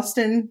of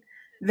Austin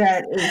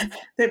that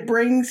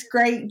brings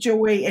great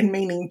joy and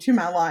meaning to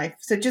my life.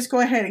 So just go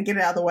ahead and get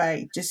it out of the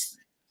way. Just,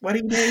 what do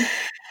you do?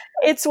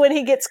 It's when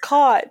he gets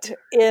caught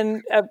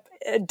in a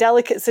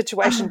delicate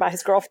situation by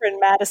his girlfriend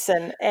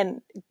Madison,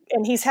 and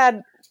he's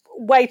had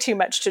way too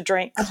much to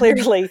drink,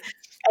 clearly,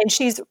 and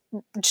she's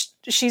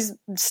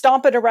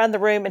stomping around the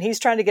room, and he's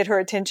trying to get her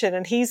attention,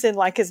 and he's in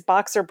like his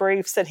boxer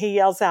briefs, and he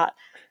yells out,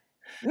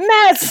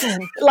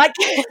 "Madison!" like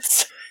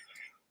it's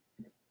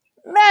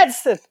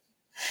Madison.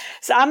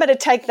 So I'm going to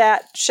take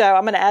that show.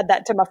 I'm going to add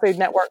that to my Food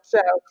Network show,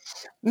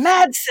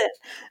 Madison.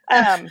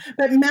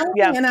 But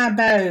Melanie and I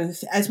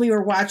both, as we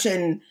were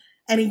watching.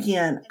 And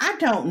again, I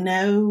don't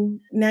know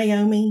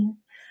Naomi.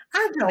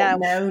 I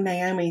don't know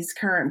Naomi's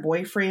current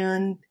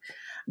boyfriend,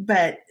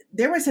 but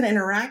there was an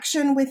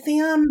interaction with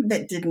them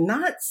that did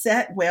not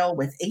set well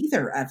with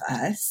either of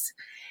us.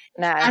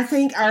 No. I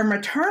think our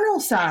maternal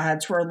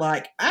sides were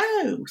like,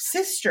 oh,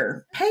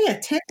 sister, pay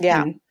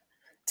attention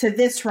to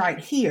this right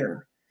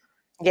here.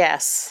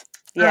 Yes.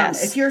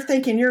 Yes. If you're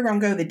thinking you're going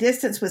to go the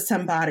distance with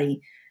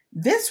somebody,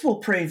 this will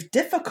prove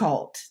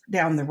difficult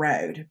down the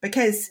road,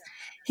 because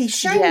he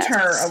shamed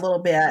her a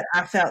little bit,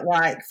 I felt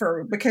like,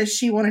 because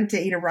she wanted to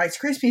eat a Rice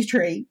Krispies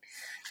treat.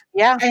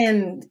 Yeah.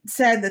 And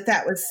said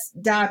that was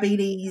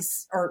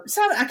diabetes or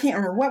something. I can't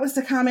remember. What was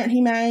the comment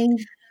he made?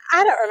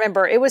 I don't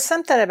remember. It was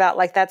something about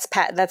like that's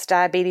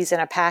diabetes in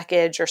a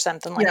package or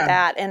something like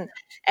that.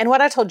 And what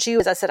I told you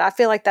is, I said, I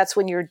feel like that's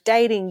when you're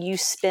dating, you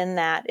spin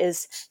that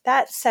is,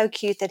 that's so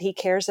cute that he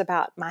cares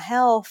about my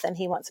health and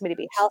he wants me to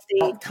be healthy.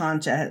 Health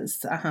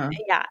conscious.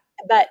 Yeah.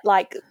 But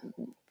like,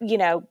 you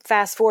know,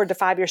 fast forward to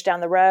 5 years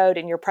down the road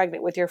and you're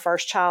pregnant with your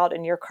first child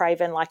and you're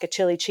craving like a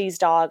chili cheese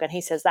dog. And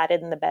he says, that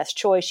isn't the best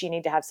choice. You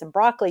need to have some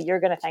broccoli.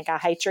 You're going to think I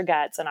hate your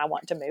guts and I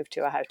want to move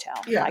to a hotel.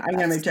 Yeah. Like, I'm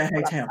going to move to a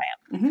hotel.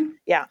 Mm-hmm.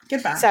 Yeah.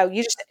 Goodbye. So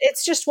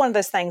it's just one of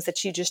those things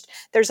that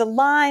there's a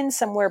line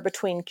somewhere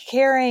between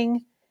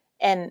caring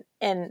and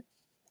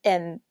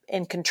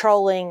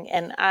controlling.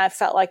 And I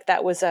felt like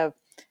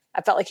I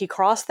felt like he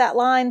crossed that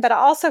line, but I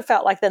also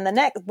felt like then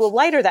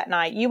later that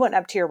night, you went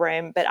up to your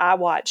room, but I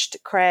watched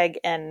Craig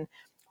and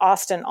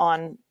Austin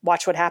on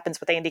Watch What Happens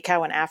with Andy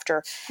Cohen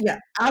after. Yeah,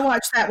 I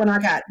watched that when I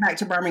got back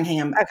to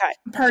Birmingham. Okay.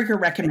 Per your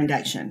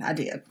recommendation, I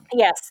did.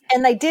 Yes,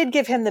 and they did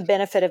give him the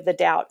benefit of the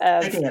doubt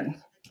of they did.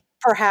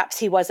 Perhaps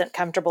he wasn't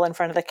comfortable in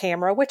front of the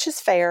camera, which is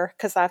fair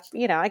because I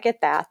get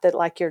that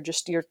like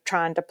you're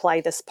trying to play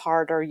this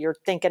part or you're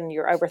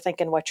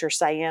overthinking what you're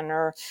saying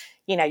or,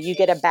 you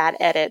get a bad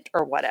edit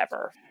or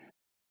whatever.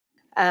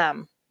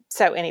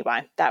 So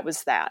anyway, that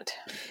was that.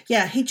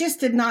 Yeah, he just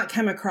did not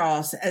come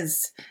across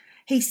as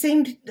he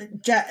seemed.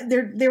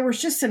 There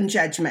was just some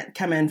judgment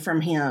coming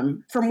from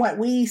him. From what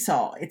we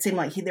saw, it seemed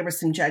like there was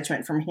some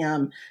judgment from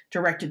him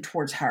directed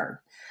towards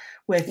her,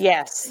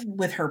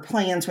 with her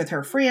plans with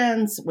her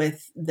friends,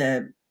 with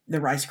the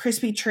Rice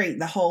Krispie treat,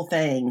 the whole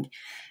thing.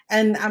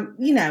 And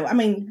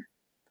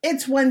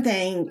it's one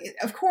thing,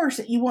 of course,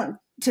 you want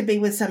to be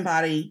with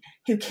somebody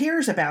who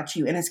cares about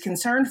you and is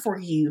concerned for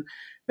you,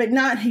 but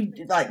not who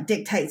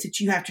dictates that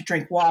you have to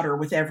drink water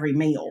with every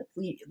meal.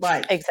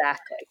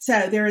 Exactly.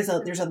 So there's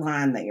a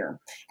line there.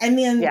 And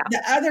then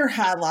the other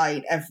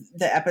highlight of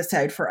the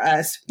episode for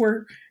us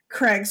were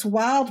Craig's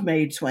wild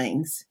mood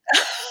swings.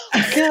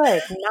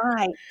 Good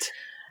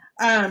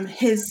night.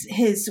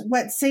 His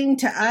what seemed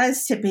to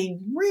us to be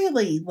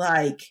really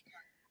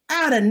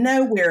out of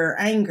nowhere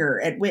anger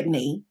at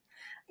Whitney.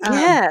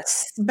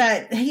 Yes.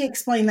 But he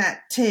explained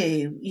that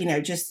too,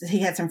 just he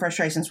had some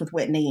frustrations with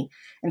Whitney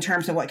in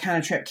terms of what kind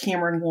of trip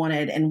Cameron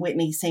wanted. And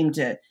Whitney seemed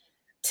to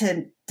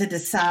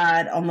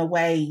decide on the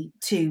way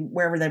to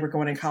wherever they were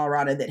going in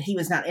Colorado that he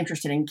was not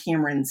interested in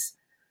Cameron's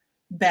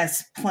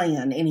best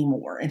plan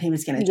anymore. And he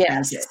was going to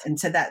change it. And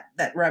so that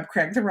rubbed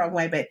Craig the wrong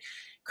way. But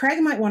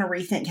Craig might want to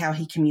rethink how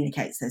he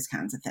communicates those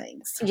kinds of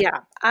things. Yeah.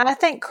 I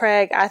think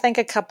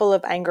a couple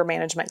of anger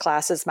management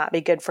classes might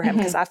be good for him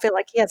because I feel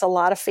like he has a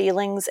lot of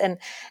feelings. And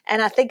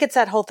I think it's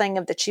that whole thing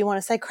of that you want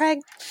to say, Craig,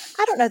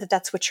 I don't know that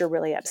that's what you're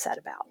really upset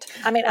about.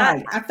 I mean,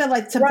 I feel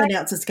like something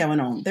else is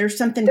going on. There's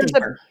something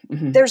deeper.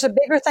 There's a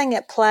bigger thing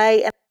at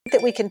play. And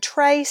that we can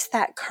trace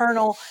that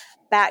kernel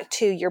back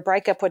to your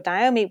breakup with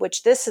Naomi,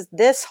 which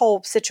this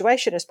whole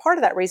situation is part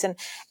of that reason.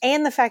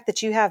 And the fact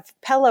that you have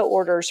pillow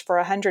orders for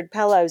 100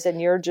 pillows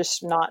and you're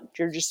just not,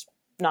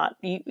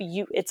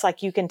 you it's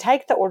like you can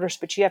take the orders,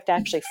 but you have to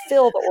actually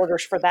fill the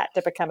orders for that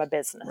to become a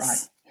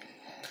business.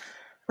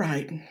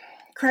 Right.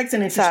 Craig's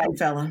an interesting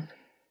fella.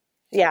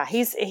 Yeah.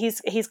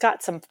 He's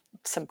got some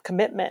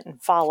commitment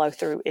and follow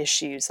through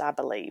issues, I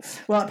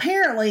believe. Well,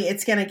 apparently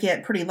it's going to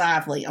get pretty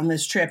lively on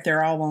this trip.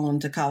 They're all on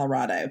to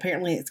Colorado.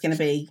 Apparently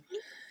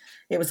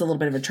it was a little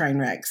bit of a train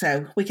wreck.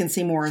 So we can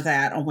see more of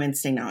that on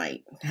Wednesday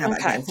night. How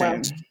that goes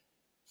down.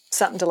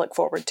 Something to look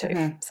forward to.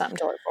 Mm-hmm. Something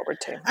to look forward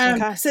to.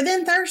 Okay. So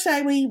then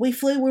Thursday we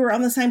flew. We were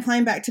on the same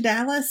plane back to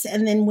Dallas,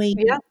 and then we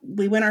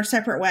went our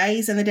separate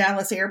ways in the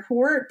Dallas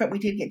airport. But we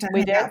did get to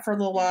hang out for a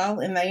little while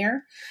in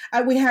there.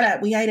 We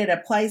ate at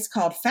a place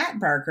called Fat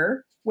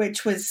Burger,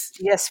 which was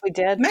we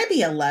did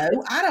maybe a low.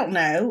 I don't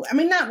know. I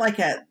mean, not like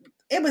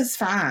it was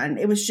fine.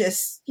 It was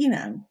just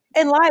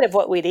in light of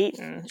what we'd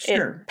eaten,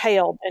 sure. It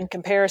paled in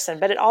comparison.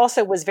 But it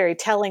also was very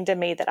telling to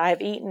me that I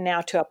have eaten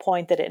now to a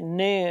point that at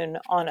noon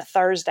on a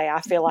Thursday, I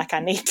feel like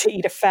I need to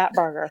eat a fat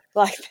burger.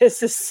 Like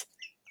this is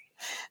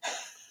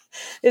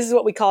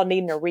what we call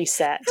needing a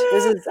reset.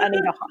 I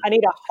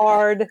need a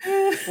hard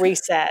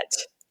reset.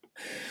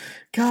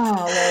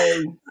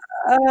 Golly.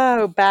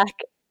 Oh,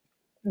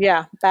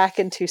 back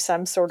into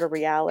some sort of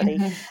reality.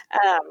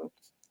 Mm-hmm.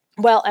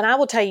 Well, and I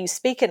will tell you,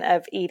 speaking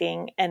of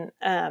eating, and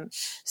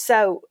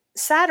so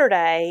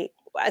Saturday,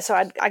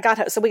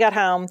 we got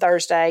home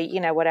Thursday,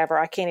 whatever.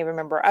 I can't even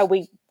remember. Oh,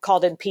 we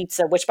called in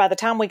pizza, which by the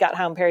time we got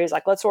home, Perry was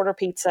like, let's order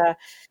pizza.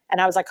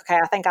 And I was like, okay,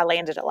 I think I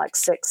landed at like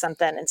 6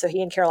 something. And so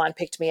he and Caroline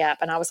picked me up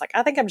and I was like,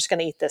 I think I'm just going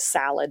to eat this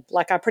salad.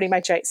 Like I pretty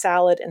much ate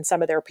salad and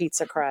some of their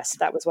pizza crust.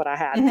 That was what I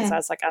had. Because I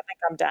was like, I think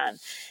I'm done.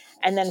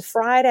 And then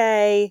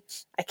Friday,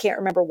 I can't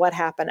remember what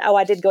happened. Oh,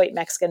 I did go eat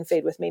Mexican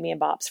food with Mimi and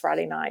Bob's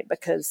Friday night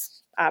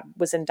because I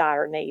was in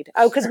dire need.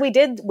 Oh, because we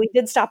did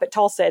stop at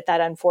Tulsa at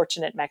that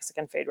unfortunate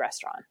Mexican food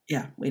restaurant.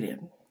 Yeah, we did.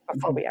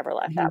 Before we ever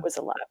left. That was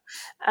a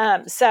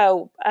low.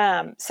 So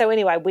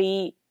anyway,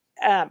 we,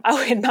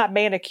 and my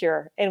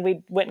manicure, and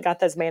we went and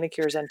got those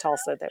manicures in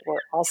Tulsa that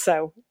were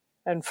also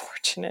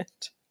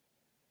unfortunate.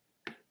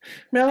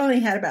 Melanie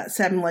had about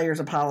 7 layers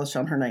of polish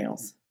on her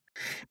nails.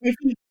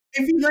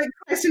 If you look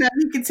close enough,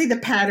 you could see the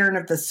pattern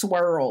of the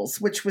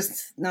swirls, which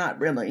was not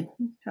really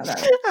how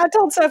that was. I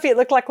told Sophie it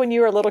looked like when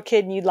you were a little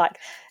kid and you'd like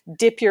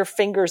dip your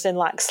fingers in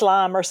like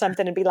slime or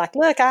something and be like,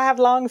 look, I have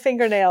long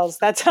fingernails.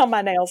 That's how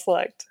my nails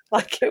looked.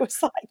 Like it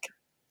was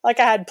like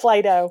I had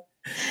Play-Doh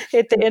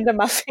at the end of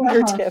my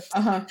fingertip.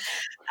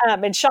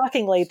 And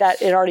shockingly,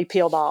 that it already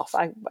peeled off.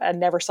 I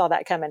never saw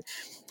that coming.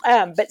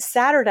 But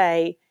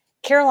Saturday,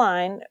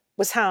 Caroline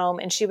was home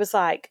and she's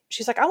like,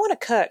 I want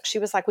to cook. She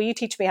was like, will you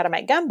teach me how to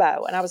make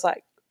gumbo? And I was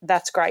like,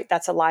 that's great.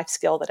 That's a life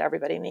skill that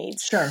everybody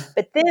needs. Sure.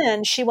 But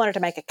then she wanted to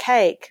make a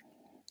cake.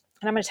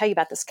 And I'm going to tell you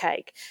about this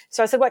cake.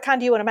 So I said, what kind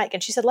do you want to make?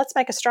 And she said, let's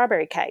make a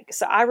strawberry cake.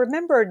 So I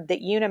remembered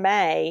that Una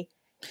May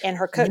in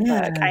her cookbook,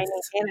 Amy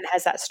Cannon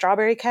has that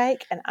strawberry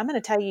cake. And I'm going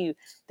to tell you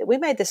that we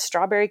made this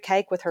strawberry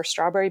cake with her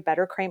strawberry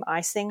buttercream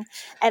icing.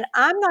 And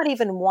I'm not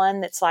even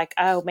one that's like,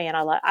 oh man,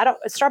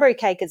 strawberry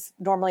cake is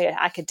normally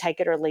I could take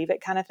it or leave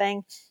it kind of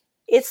thing.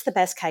 It's the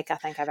best cake I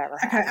think I've ever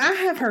had. Okay, I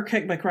have her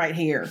cookbook right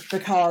here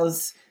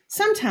because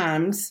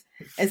sometimes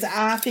as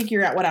I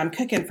figure out what I'm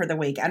cooking for the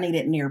week, I need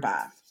it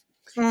nearby.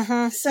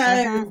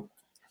 So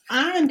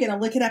I'm going to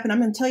look it up and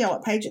I'm going to tell y'all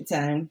what page it's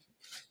on.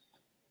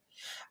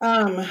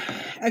 Okay.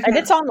 And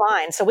it's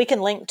online, so we can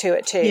link to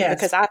it too,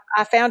 because I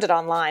found it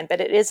online, but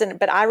it isn't,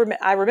 but I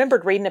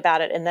remembered reading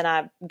about it and then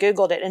I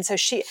Googled it. And so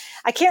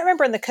I can't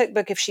remember in the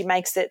cookbook if she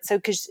makes it. So,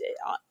 cause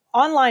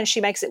online she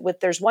makes it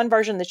there's one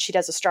version that she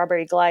does a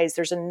strawberry glaze.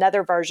 There's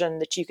another version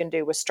that you can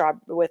do with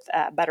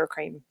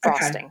buttercream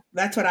frosting. Okay.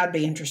 That's what I'd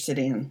be interested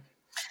in.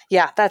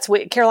 Yeah,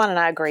 Caroline and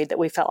I agreed that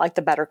we felt like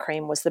the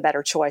buttercream was the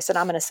better choice. And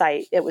I'm going to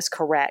say it was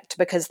correct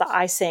because the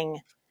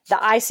icing,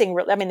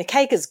 really, I mean, the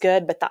cake is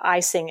good, but the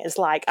icing is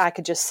like, I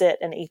could just sit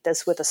and eat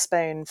this with a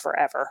spoon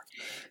forever.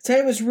 So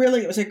it was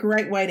a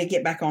great way to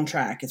get back on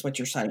track is what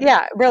you're saying.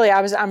 Yeah, really.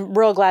 I'm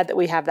real glad that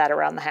we have that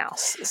around the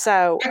house.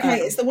 So,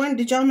 okay. It's the one,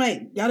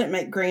 y'all didn't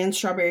make grand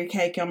strawberry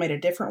cake. Y'all made a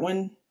different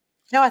one.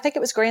 No, I think it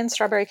was grand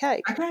strawberry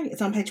cake. Okay.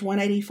 It's on page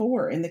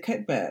 184 in the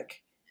cookbook.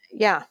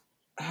 Yeah.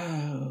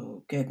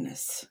 Oh,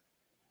 goodness.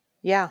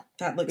 Yeah.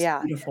 That looks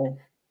beautiful.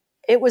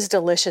 It was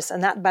delicious.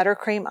 And that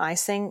buttercream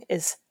icing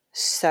is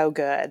so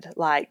good,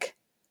 like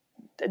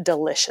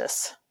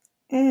delicious.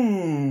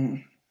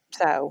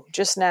 So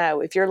just know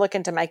if you're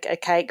looking to make a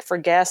cake for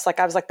guests, like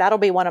I was like, that'll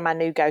be one of my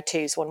new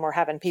go-tos when we're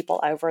having people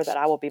over that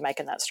I will be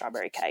making that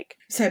strawberry cake.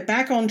 So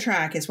back on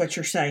track is what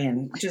you're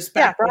saying. Just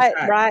back on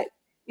track. Right.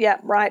 Yeah,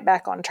 right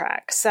back on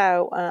track.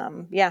 So,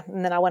 and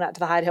then I went out to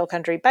the Hyde Hill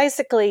Country.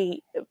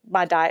 Basically,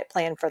 my diet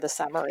plan for the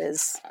summer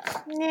is,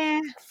 I'm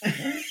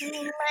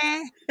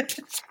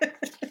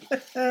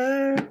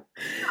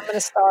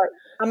going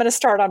to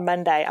start on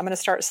Monday. I'm going to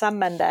start some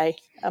Monday.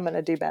 I'm going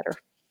to do better.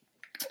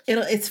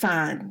 It's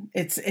fine.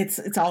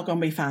 It's all going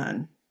to be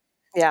fine.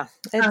 Yeah.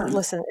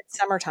 Listen, it's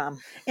summertime.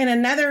 And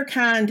another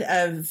kind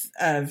of,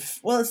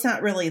 well, it's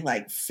not really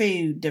like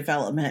food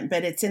development,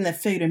 but it's in the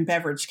food and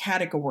beverage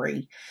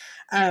category.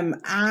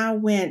 I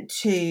went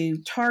to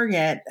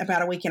Target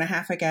about a week and a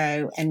half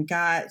ago and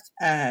got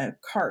a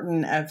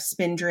carton of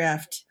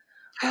Spindrift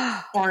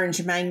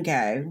orange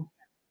mango.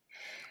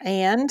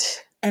 And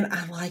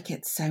I like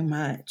it so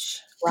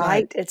much.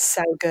 Right? Like, it's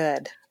so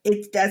good.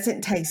 It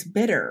doesn't taste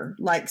bitter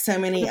like so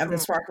many of the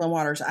sparkling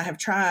waters I have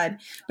tried,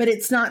 but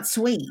it's not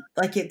sweet.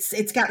 Like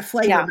it's got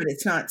flavor, but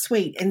it's not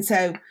sweet. And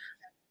so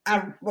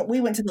we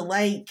went to the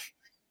lake.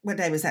 What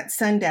day was that?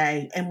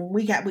 Sunday. And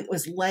when it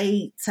was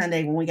late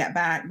Sunday when we got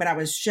back, but I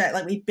was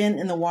like, we've been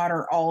in the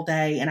water all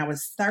day and I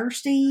was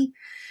thirsty.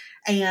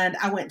 And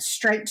I went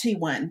straight to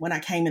one when I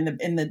came in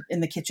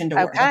the kitchen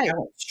door. Okay. Like I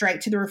went straight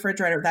to the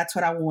refrigerator. That's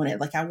what I wanted.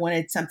 Like I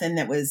wanted something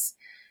that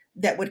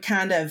would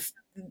kind of,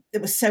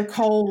 it was so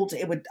cold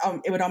it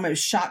would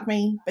almost shock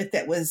me, but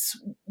that was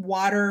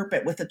water,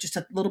 but with just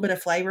a little bit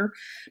of flavor.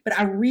 But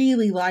I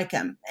really like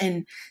them,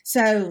 and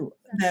so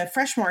the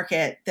Fresh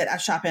Market that I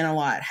shop in a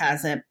lot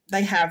has it.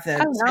 They have the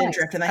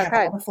Spindrift, and they have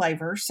all the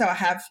flavors. So I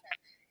have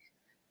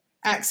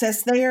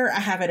access there. I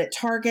have it at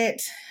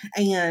Target,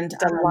 and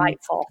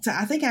delightful. So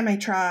I think I may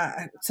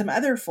try some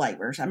other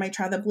flavors. I may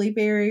try the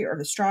blueberry or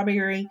the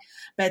strawberry,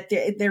 but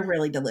they're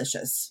really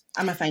delicious.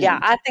 I'm a fan. Yeah,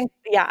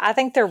 I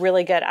think they're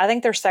really good. I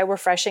think they're so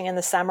refreshing in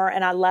the summer,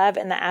 and I love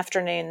in the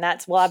afternoon.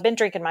 I've been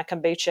drinking my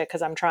kombucha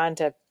because I'm trying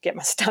to get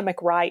my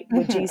stomach right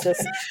with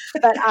Jesus.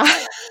 But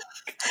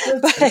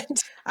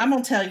I'm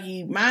gonna tell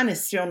you, mine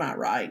is still not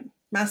right.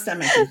 My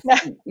stomach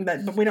is,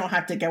 but we don't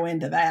have to go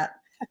into that.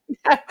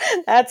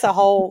 That's a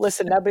whole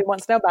listen. Nobody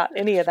wants to know about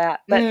any of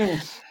that,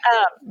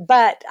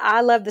 but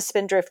I love the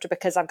Spindrift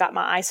because I've got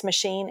my ice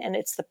machine, and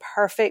it's the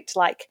perfect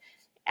like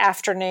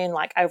afternoon,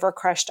 like over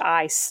crushed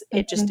ice.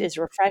 It just is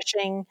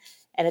refreshing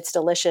and it's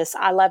delicious.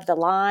 I love the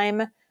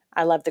lime.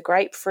 I love the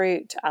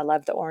grapefruit. I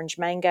love the orange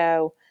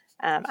mango.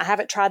 I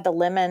haven't tried the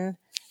lemon,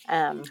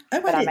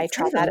 but I may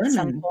try that at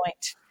some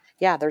point.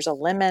 Yeah, there's a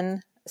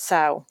lemon.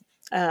 So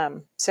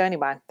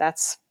anyway,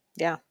 that's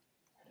yeah.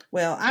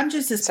 Well, I'm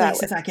just as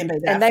pleased as I can be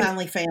that I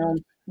finally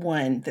found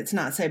one that's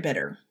not so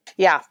bitter.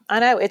 Yeah,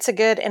 I know. It's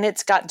and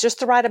it's got just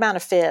the right amount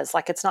of fizz.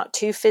 Like it's not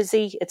too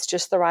fizzy. It's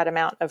just the right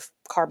amount of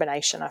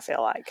carbonation, I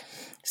feel like.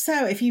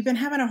 So if you've been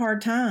having a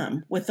hard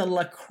time with the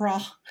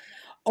LaCroix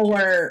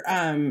or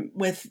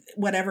with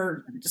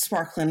whatever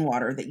sparkling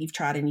water that you've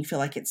tried and you feel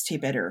like it's too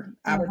bitter,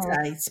 I would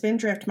say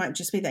Spindrift might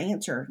just be the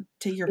answer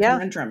to your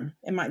conundrum.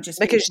 It might just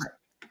because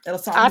it'll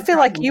solve I feel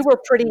like you were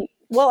pretty...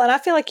 Well, and I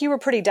feel like you were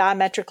pretty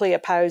diametrically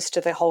opposed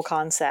to the whole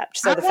concept.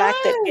 So the fact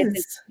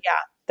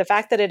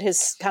that it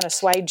has kind of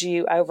swayed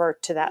you over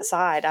to that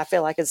side, I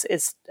feel like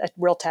is a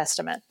real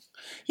testament.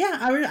 Yeah,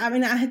 I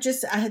mean, I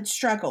had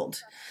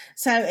struggled.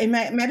 So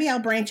maybe I'll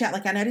branch out.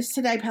 Like I noticed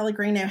today,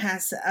 Pellegrino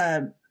has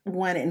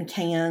one in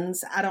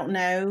cans. I don't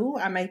know.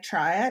 I may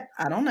try it.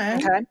 I don't know.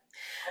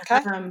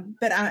 Okay.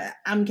 But I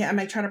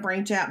may try to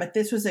branch out. But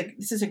this is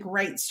a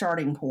great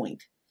starting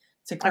point.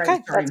 It's a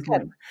great starting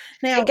point.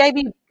 Now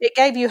it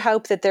gave you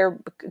hope that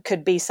there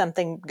could be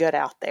something good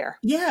out there.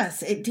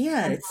 Yes, it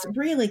did. It's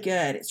really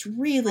good. It's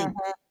really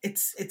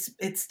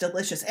it's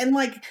delicious. And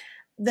like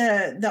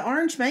the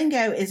orange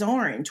mango is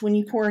orange when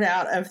you pour it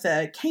out of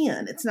the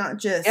can. It's not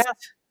just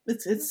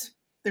it's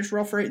there's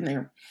real fruit in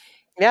there.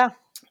 Yeah.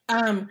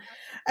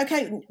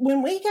 Okay,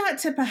 when we got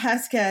to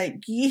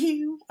Pawhuska,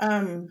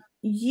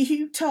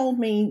 you told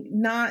me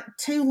not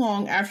too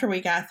long after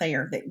we got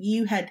there that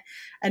you had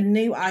a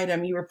new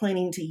item you were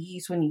planning to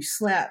use when you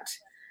slept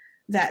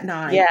that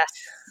night. Yes.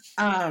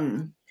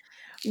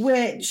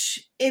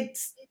 Which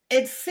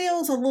it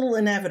feels a little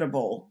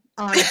inevitable,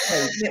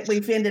 honestly, that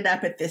we've ended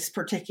up at this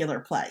particular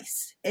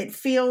place. It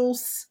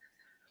feels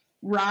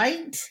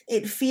right.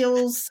 It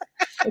feels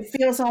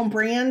on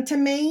brand to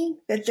me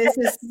that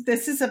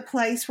this is a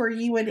place where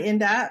you would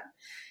end up.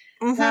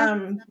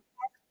 Mm-hmm.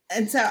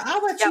 And so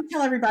I'll let you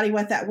tell everybody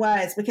what that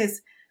was, because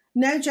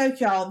no joke,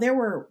 y'all, there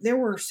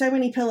were so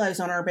many pillows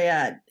on our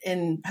bed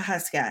in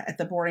Pawhuska at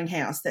the boarding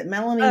house that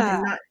Melanie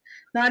did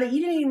not you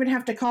didn't even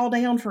have to call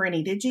down for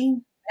any, did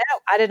you? No,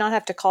 I did not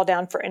have to call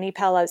down for any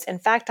pillows. In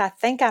fact, I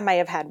think I may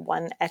have had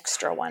one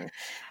extra one.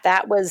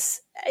 That was,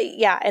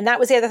 and that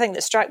was the other thing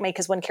that struck me,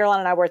 because when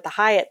Caroline and I were at the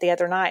Hyatt the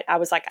other night, I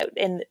was like,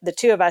 and the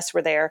two of us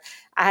were there,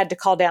 I had to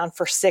call down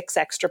for 6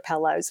 extra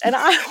pillows. And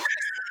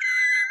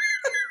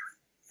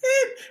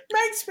it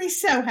makes me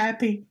so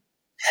happy.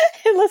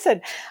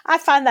 Listen, I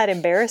find that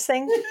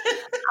embarrassing.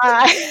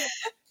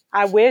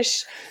 I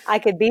wish I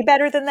could be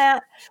better than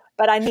that,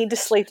 but I need to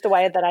sleep the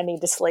way that I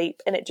need to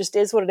sleep. And it just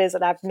is what it is.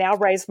 And I've now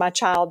raised my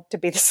child to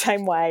be the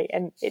same way.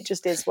 And it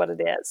just is what it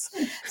is.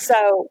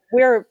 So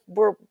we're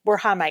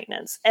high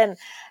maintenance. And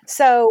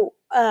so,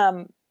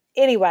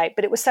 anyway,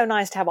 but it was so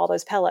nice to have all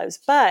those pillows.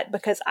 But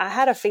because I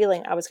had a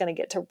feeling I was going to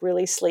get to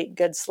really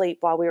good sleep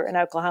while we were in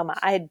Oklahoma.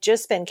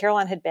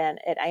 Caroline had been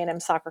at A&M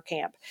soccer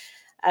camp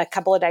a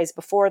couple of days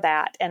before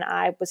that. And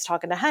I was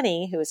talking to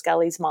Honey, who is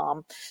Gully's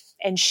mom.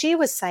 And she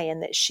was saying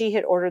that she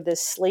had ordered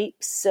this Sleep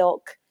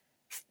Silk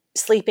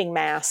sleeping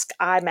mask,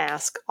 eye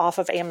mask off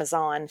of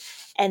Amazon,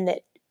 and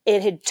that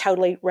it had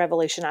totally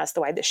revolutionized the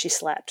way that she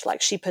slept.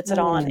 Like she puts it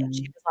on and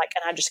she was like,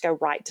 and I just go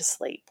right to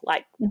sleep.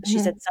 Like she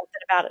said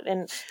something about it.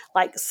 And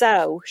like,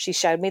 so she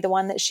showed me the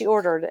one that she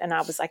ordered and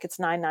I was like, it's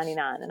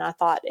 $9.99. And I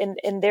thought,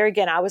 and there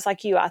again, I was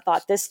like you, I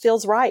thought this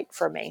feels right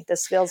for me.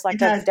 This feels like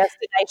a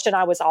destination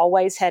I was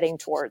always heading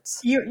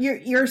towards.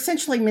 You're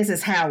essentially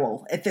Mrs.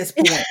 Howell at this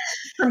point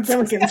from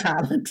Gilligan's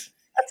Island.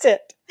 That's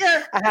it.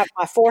 Yeah. I have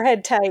my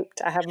forehead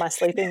taped. I have my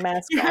sleeping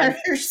mask on. You have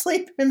your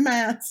sleeping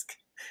mask.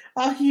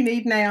 All you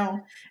need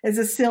now is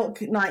a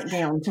silk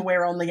nightgown to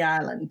wear on the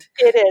island.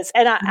 It is.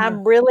 And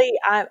I'm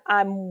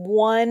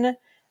one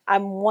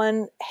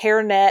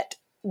hairnet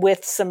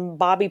with some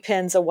bobby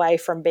pins away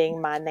from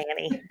being my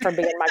nanny, from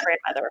being my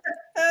grandmother.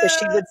 Because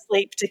she would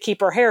sleep to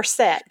keep her hair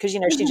set. Because,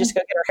 she'd just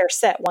go get her hair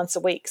set once a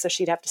week. So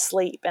she'd have to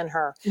sleep in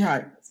her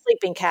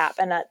sleeping cap.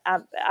 And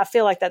I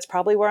feel like that's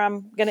probably where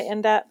I'm going to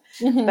end up.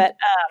 Mm-hmm. But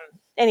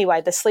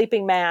anyway, the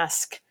sleeping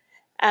mask.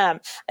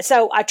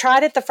 So I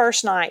tried it the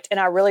first night and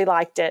I really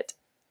liked it.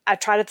 I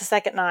tried it the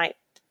second night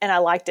and I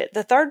liked it.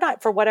 The third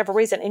night, for whatever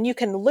reason, and you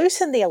can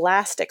loosen the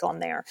elastic on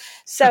there.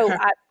 So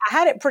I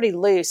had it pretty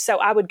loose. So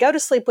I would go to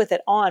sleep with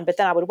it on, but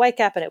then I would wake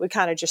up and it would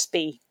kind of just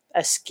be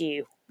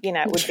askew.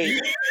 It would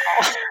be.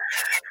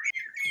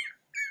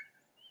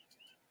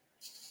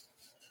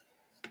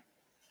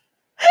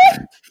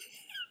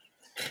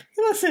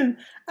 Listen,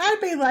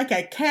 I'd be like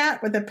a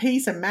cat with a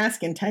piece of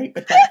masking tape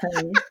with that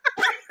thing.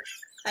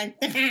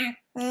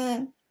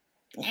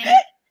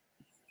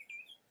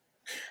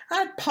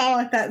 I'd paw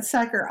at that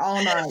sucker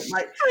all night.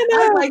 Like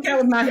I'd wake up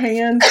with my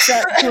hands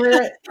stuck to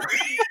it.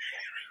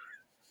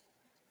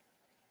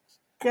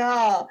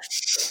 God.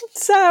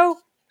 So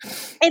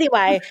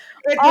anyway,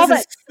 all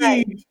that to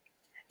say,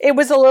 it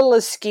was a little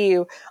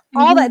askew.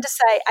 All that to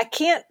say, I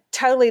can't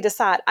totally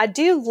decide. I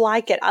do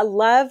like it. I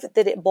love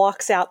that it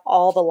blocks out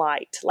all the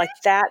light. Like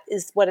that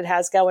is what it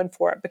has going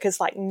for it. Because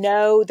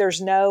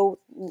there's no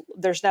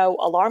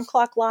alarm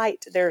clock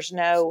light. There's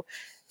no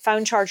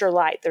phone charger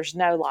light. There's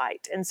no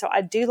light. And so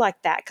I do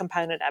like that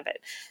component of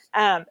it.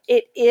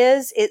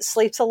 It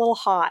sleeps a little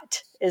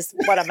hot is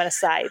what I'm going to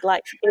say.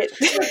 Like it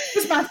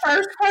was my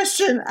first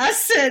question. I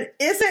said,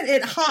 isn't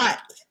it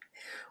hot?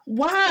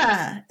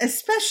 Why,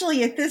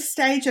 especially at this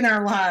stage in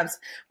our lives,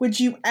 would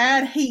you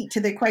add heat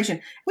to the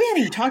equation? We hadn't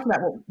even talked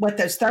about what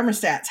those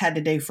thermostats had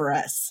to do for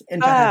us.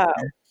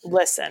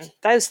 Listen,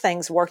 those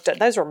things worked.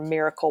 Those were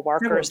miracle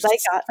workers. They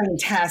got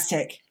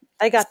fantastic.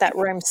 They got that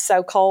room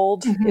so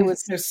cold. Mm-hmm. It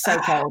was so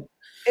cold.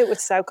 It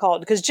was so cold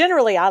because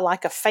generally I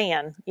like a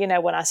fan,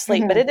 when I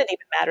sleep, but it didn't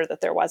even matter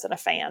that there wasn't a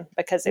fan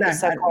because it was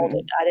so cold.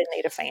 I didn't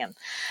need a fan.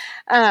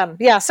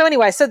 So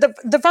anyway, so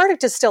the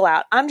verdict is still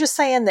out. I'm just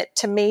saying that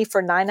to me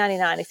for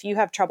 $9.99, if you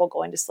have trouble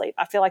going to sleep,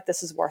 I feel like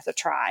this is worth a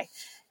try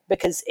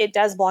because it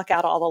does block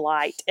out all the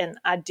light. And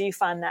I do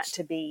find that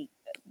to be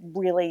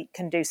really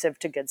conducive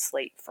to good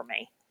sleep for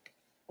me.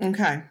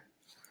 Okay.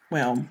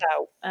 Well,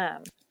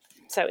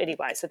 so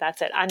anyway, so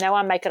that's it. I know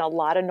I'm making a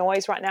lot of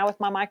noise right now with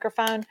my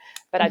microphone,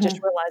 but I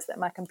just realized that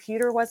my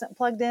computer wasn't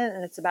plugged in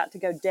and it's about to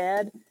go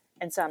dead.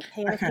 And so I'm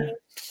panicking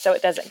so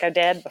it doesn't go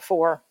dead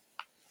before.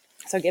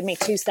 So give me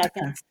 2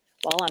 seconds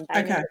while I'm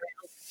banging around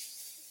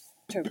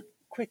to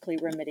quickly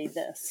remedy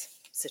this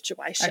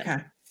situation. Okay.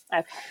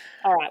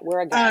 All right.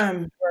 We're a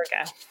go. We're a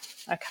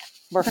go. Okay.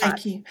 We're fine.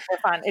 Thank you. We're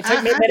fine. It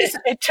took me a minute.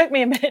 It took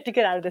me a minute to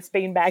get out of this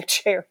beanbag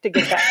chair to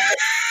get that.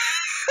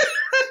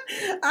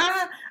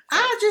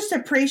 I just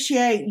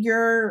appreciate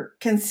your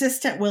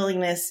consistent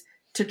willingness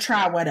to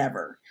try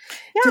whatever,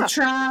 to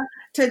try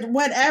to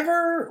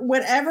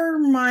whatever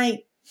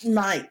might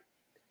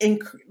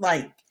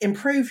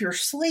improve your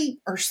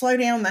sleep or slow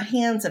down the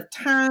hands of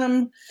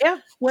time. Yeah.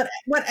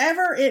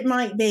 Whatever it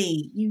might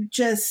be,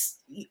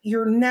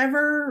 you're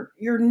never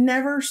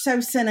so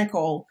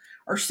cynical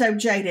or so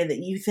jaded that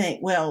you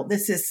think, well,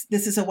 this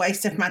is a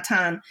waste of my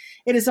time.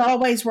 It is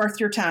always worth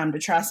your time to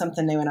try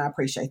something new, and I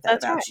appreciate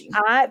that about you.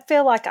 I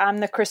feel like I'm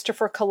the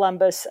Christopher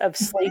Columbus of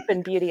sleep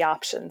and beauty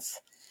options.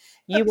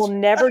 You will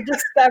never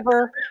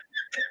discover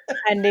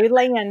a new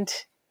land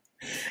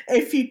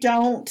if you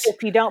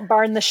don't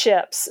burn the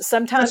ships.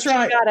 Sometimes you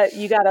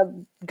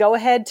gotta go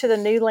ahead to the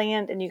new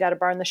land and you gotta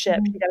burn the ship.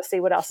 You gotta see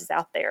what else is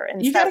out there.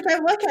 And you gotta go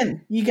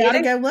looking. You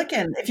gotta go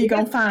looking if you're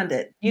gonna find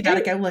it. You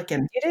gotta go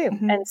looking. You do.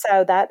 Mm-hmm. And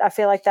so that I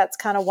feel like that's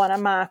kind of one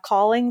of my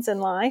callings in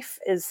life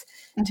is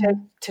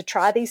to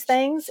try these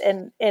things.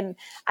 And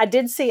I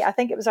did see, I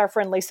think it was our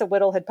friend Lisa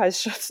Whittle had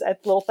posted a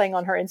little thing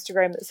on her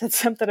Instagram that said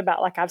something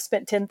about like I've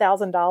spent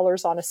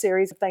 $10,000 on a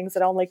series of things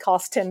that only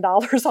cost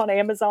 $10 on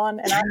Amazon.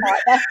 And I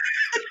thought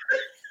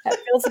that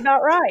feels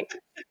about right.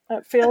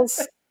 That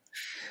feels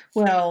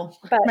well.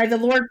 May the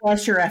Lord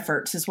bless your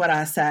efforts, is what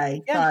I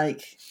say. Yeah.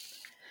 Like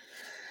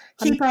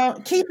keep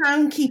on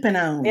keeping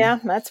on. Yeah,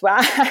 that's why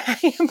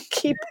I am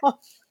keep on.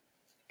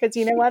 Because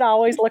you know what? I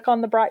always look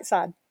on the bright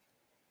side.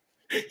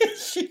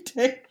 Yes, you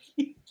do.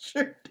 You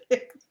sure do.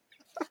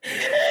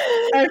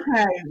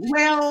 Okay.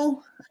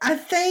 Well, I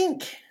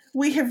think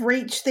we have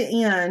reached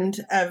the end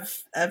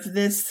of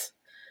this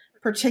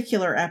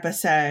particular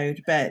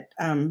episode, but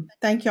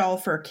thank y'all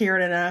for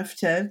caring enough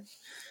to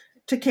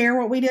care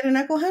what we did in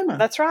Oklahoma.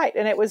 That's right.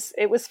 And it was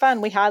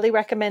fun. We highly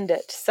recommend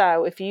it.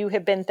 So if you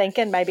have been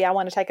thinking, maybe I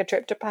want to take a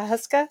trip to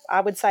Pawhuska,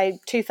 I would say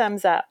 2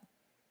 thumbs up.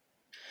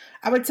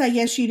 I would say,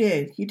 yes, you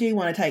do. You do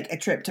want to take a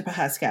trip to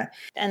Pawhuska.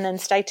 And then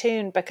stay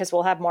tuned because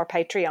we'll have more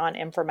Patreon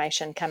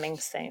information coming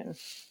soon.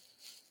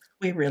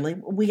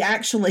 We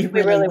actually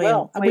really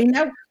will. We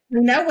know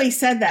we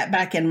said that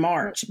back in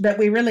March, but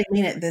we really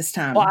mean it this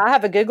time. Well, I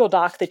have a Google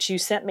Doc that you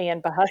sent me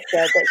in Pawhuska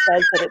that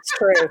says that it's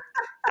true.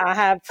 I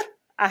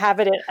have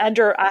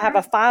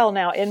a file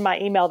now in my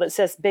email that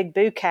says Big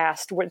Boo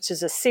Cast, which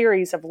is a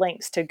series of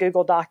links to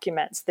Google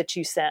documents that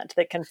you sent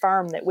that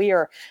confirm that we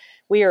are,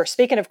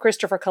 speaking of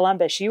Christopher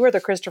Columbus, you are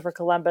the Christopher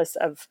Columbus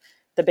of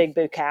the Big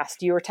Boo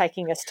Cast. You are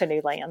taking us to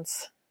new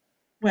lands.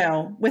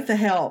 Well, with the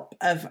help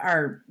of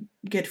our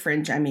good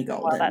friend Jamie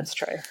Golden. Well, that's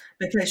true.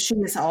 Because she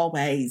is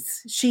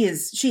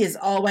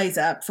always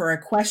up for a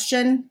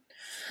question.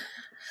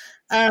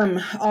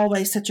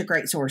 Always such a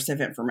great source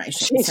of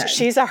information.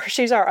 She's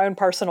our own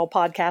personal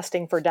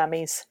podcasting for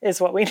dummies is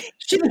what we need.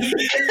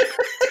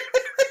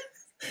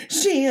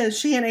 She is.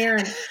 She and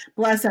Aaron,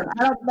 bless them.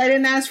 They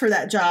didn't ask for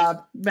that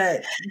job,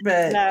 but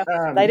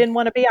no, they didn't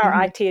want to be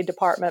our IT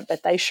department,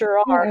 but they sure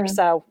are. Mm-hmm.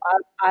 So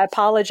I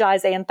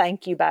apologize and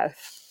thank you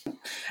both.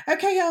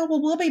 Okay, y'all.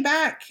 Well, we'll be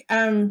back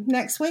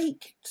next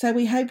week. So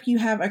we hope you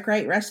have a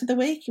great rest of the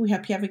week. We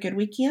hope you have a good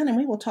weekend, and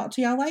we will talk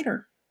to y'all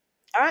later.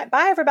 All right.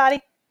 Bye,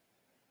 everybody.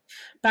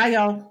 Bye,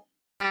 y'all.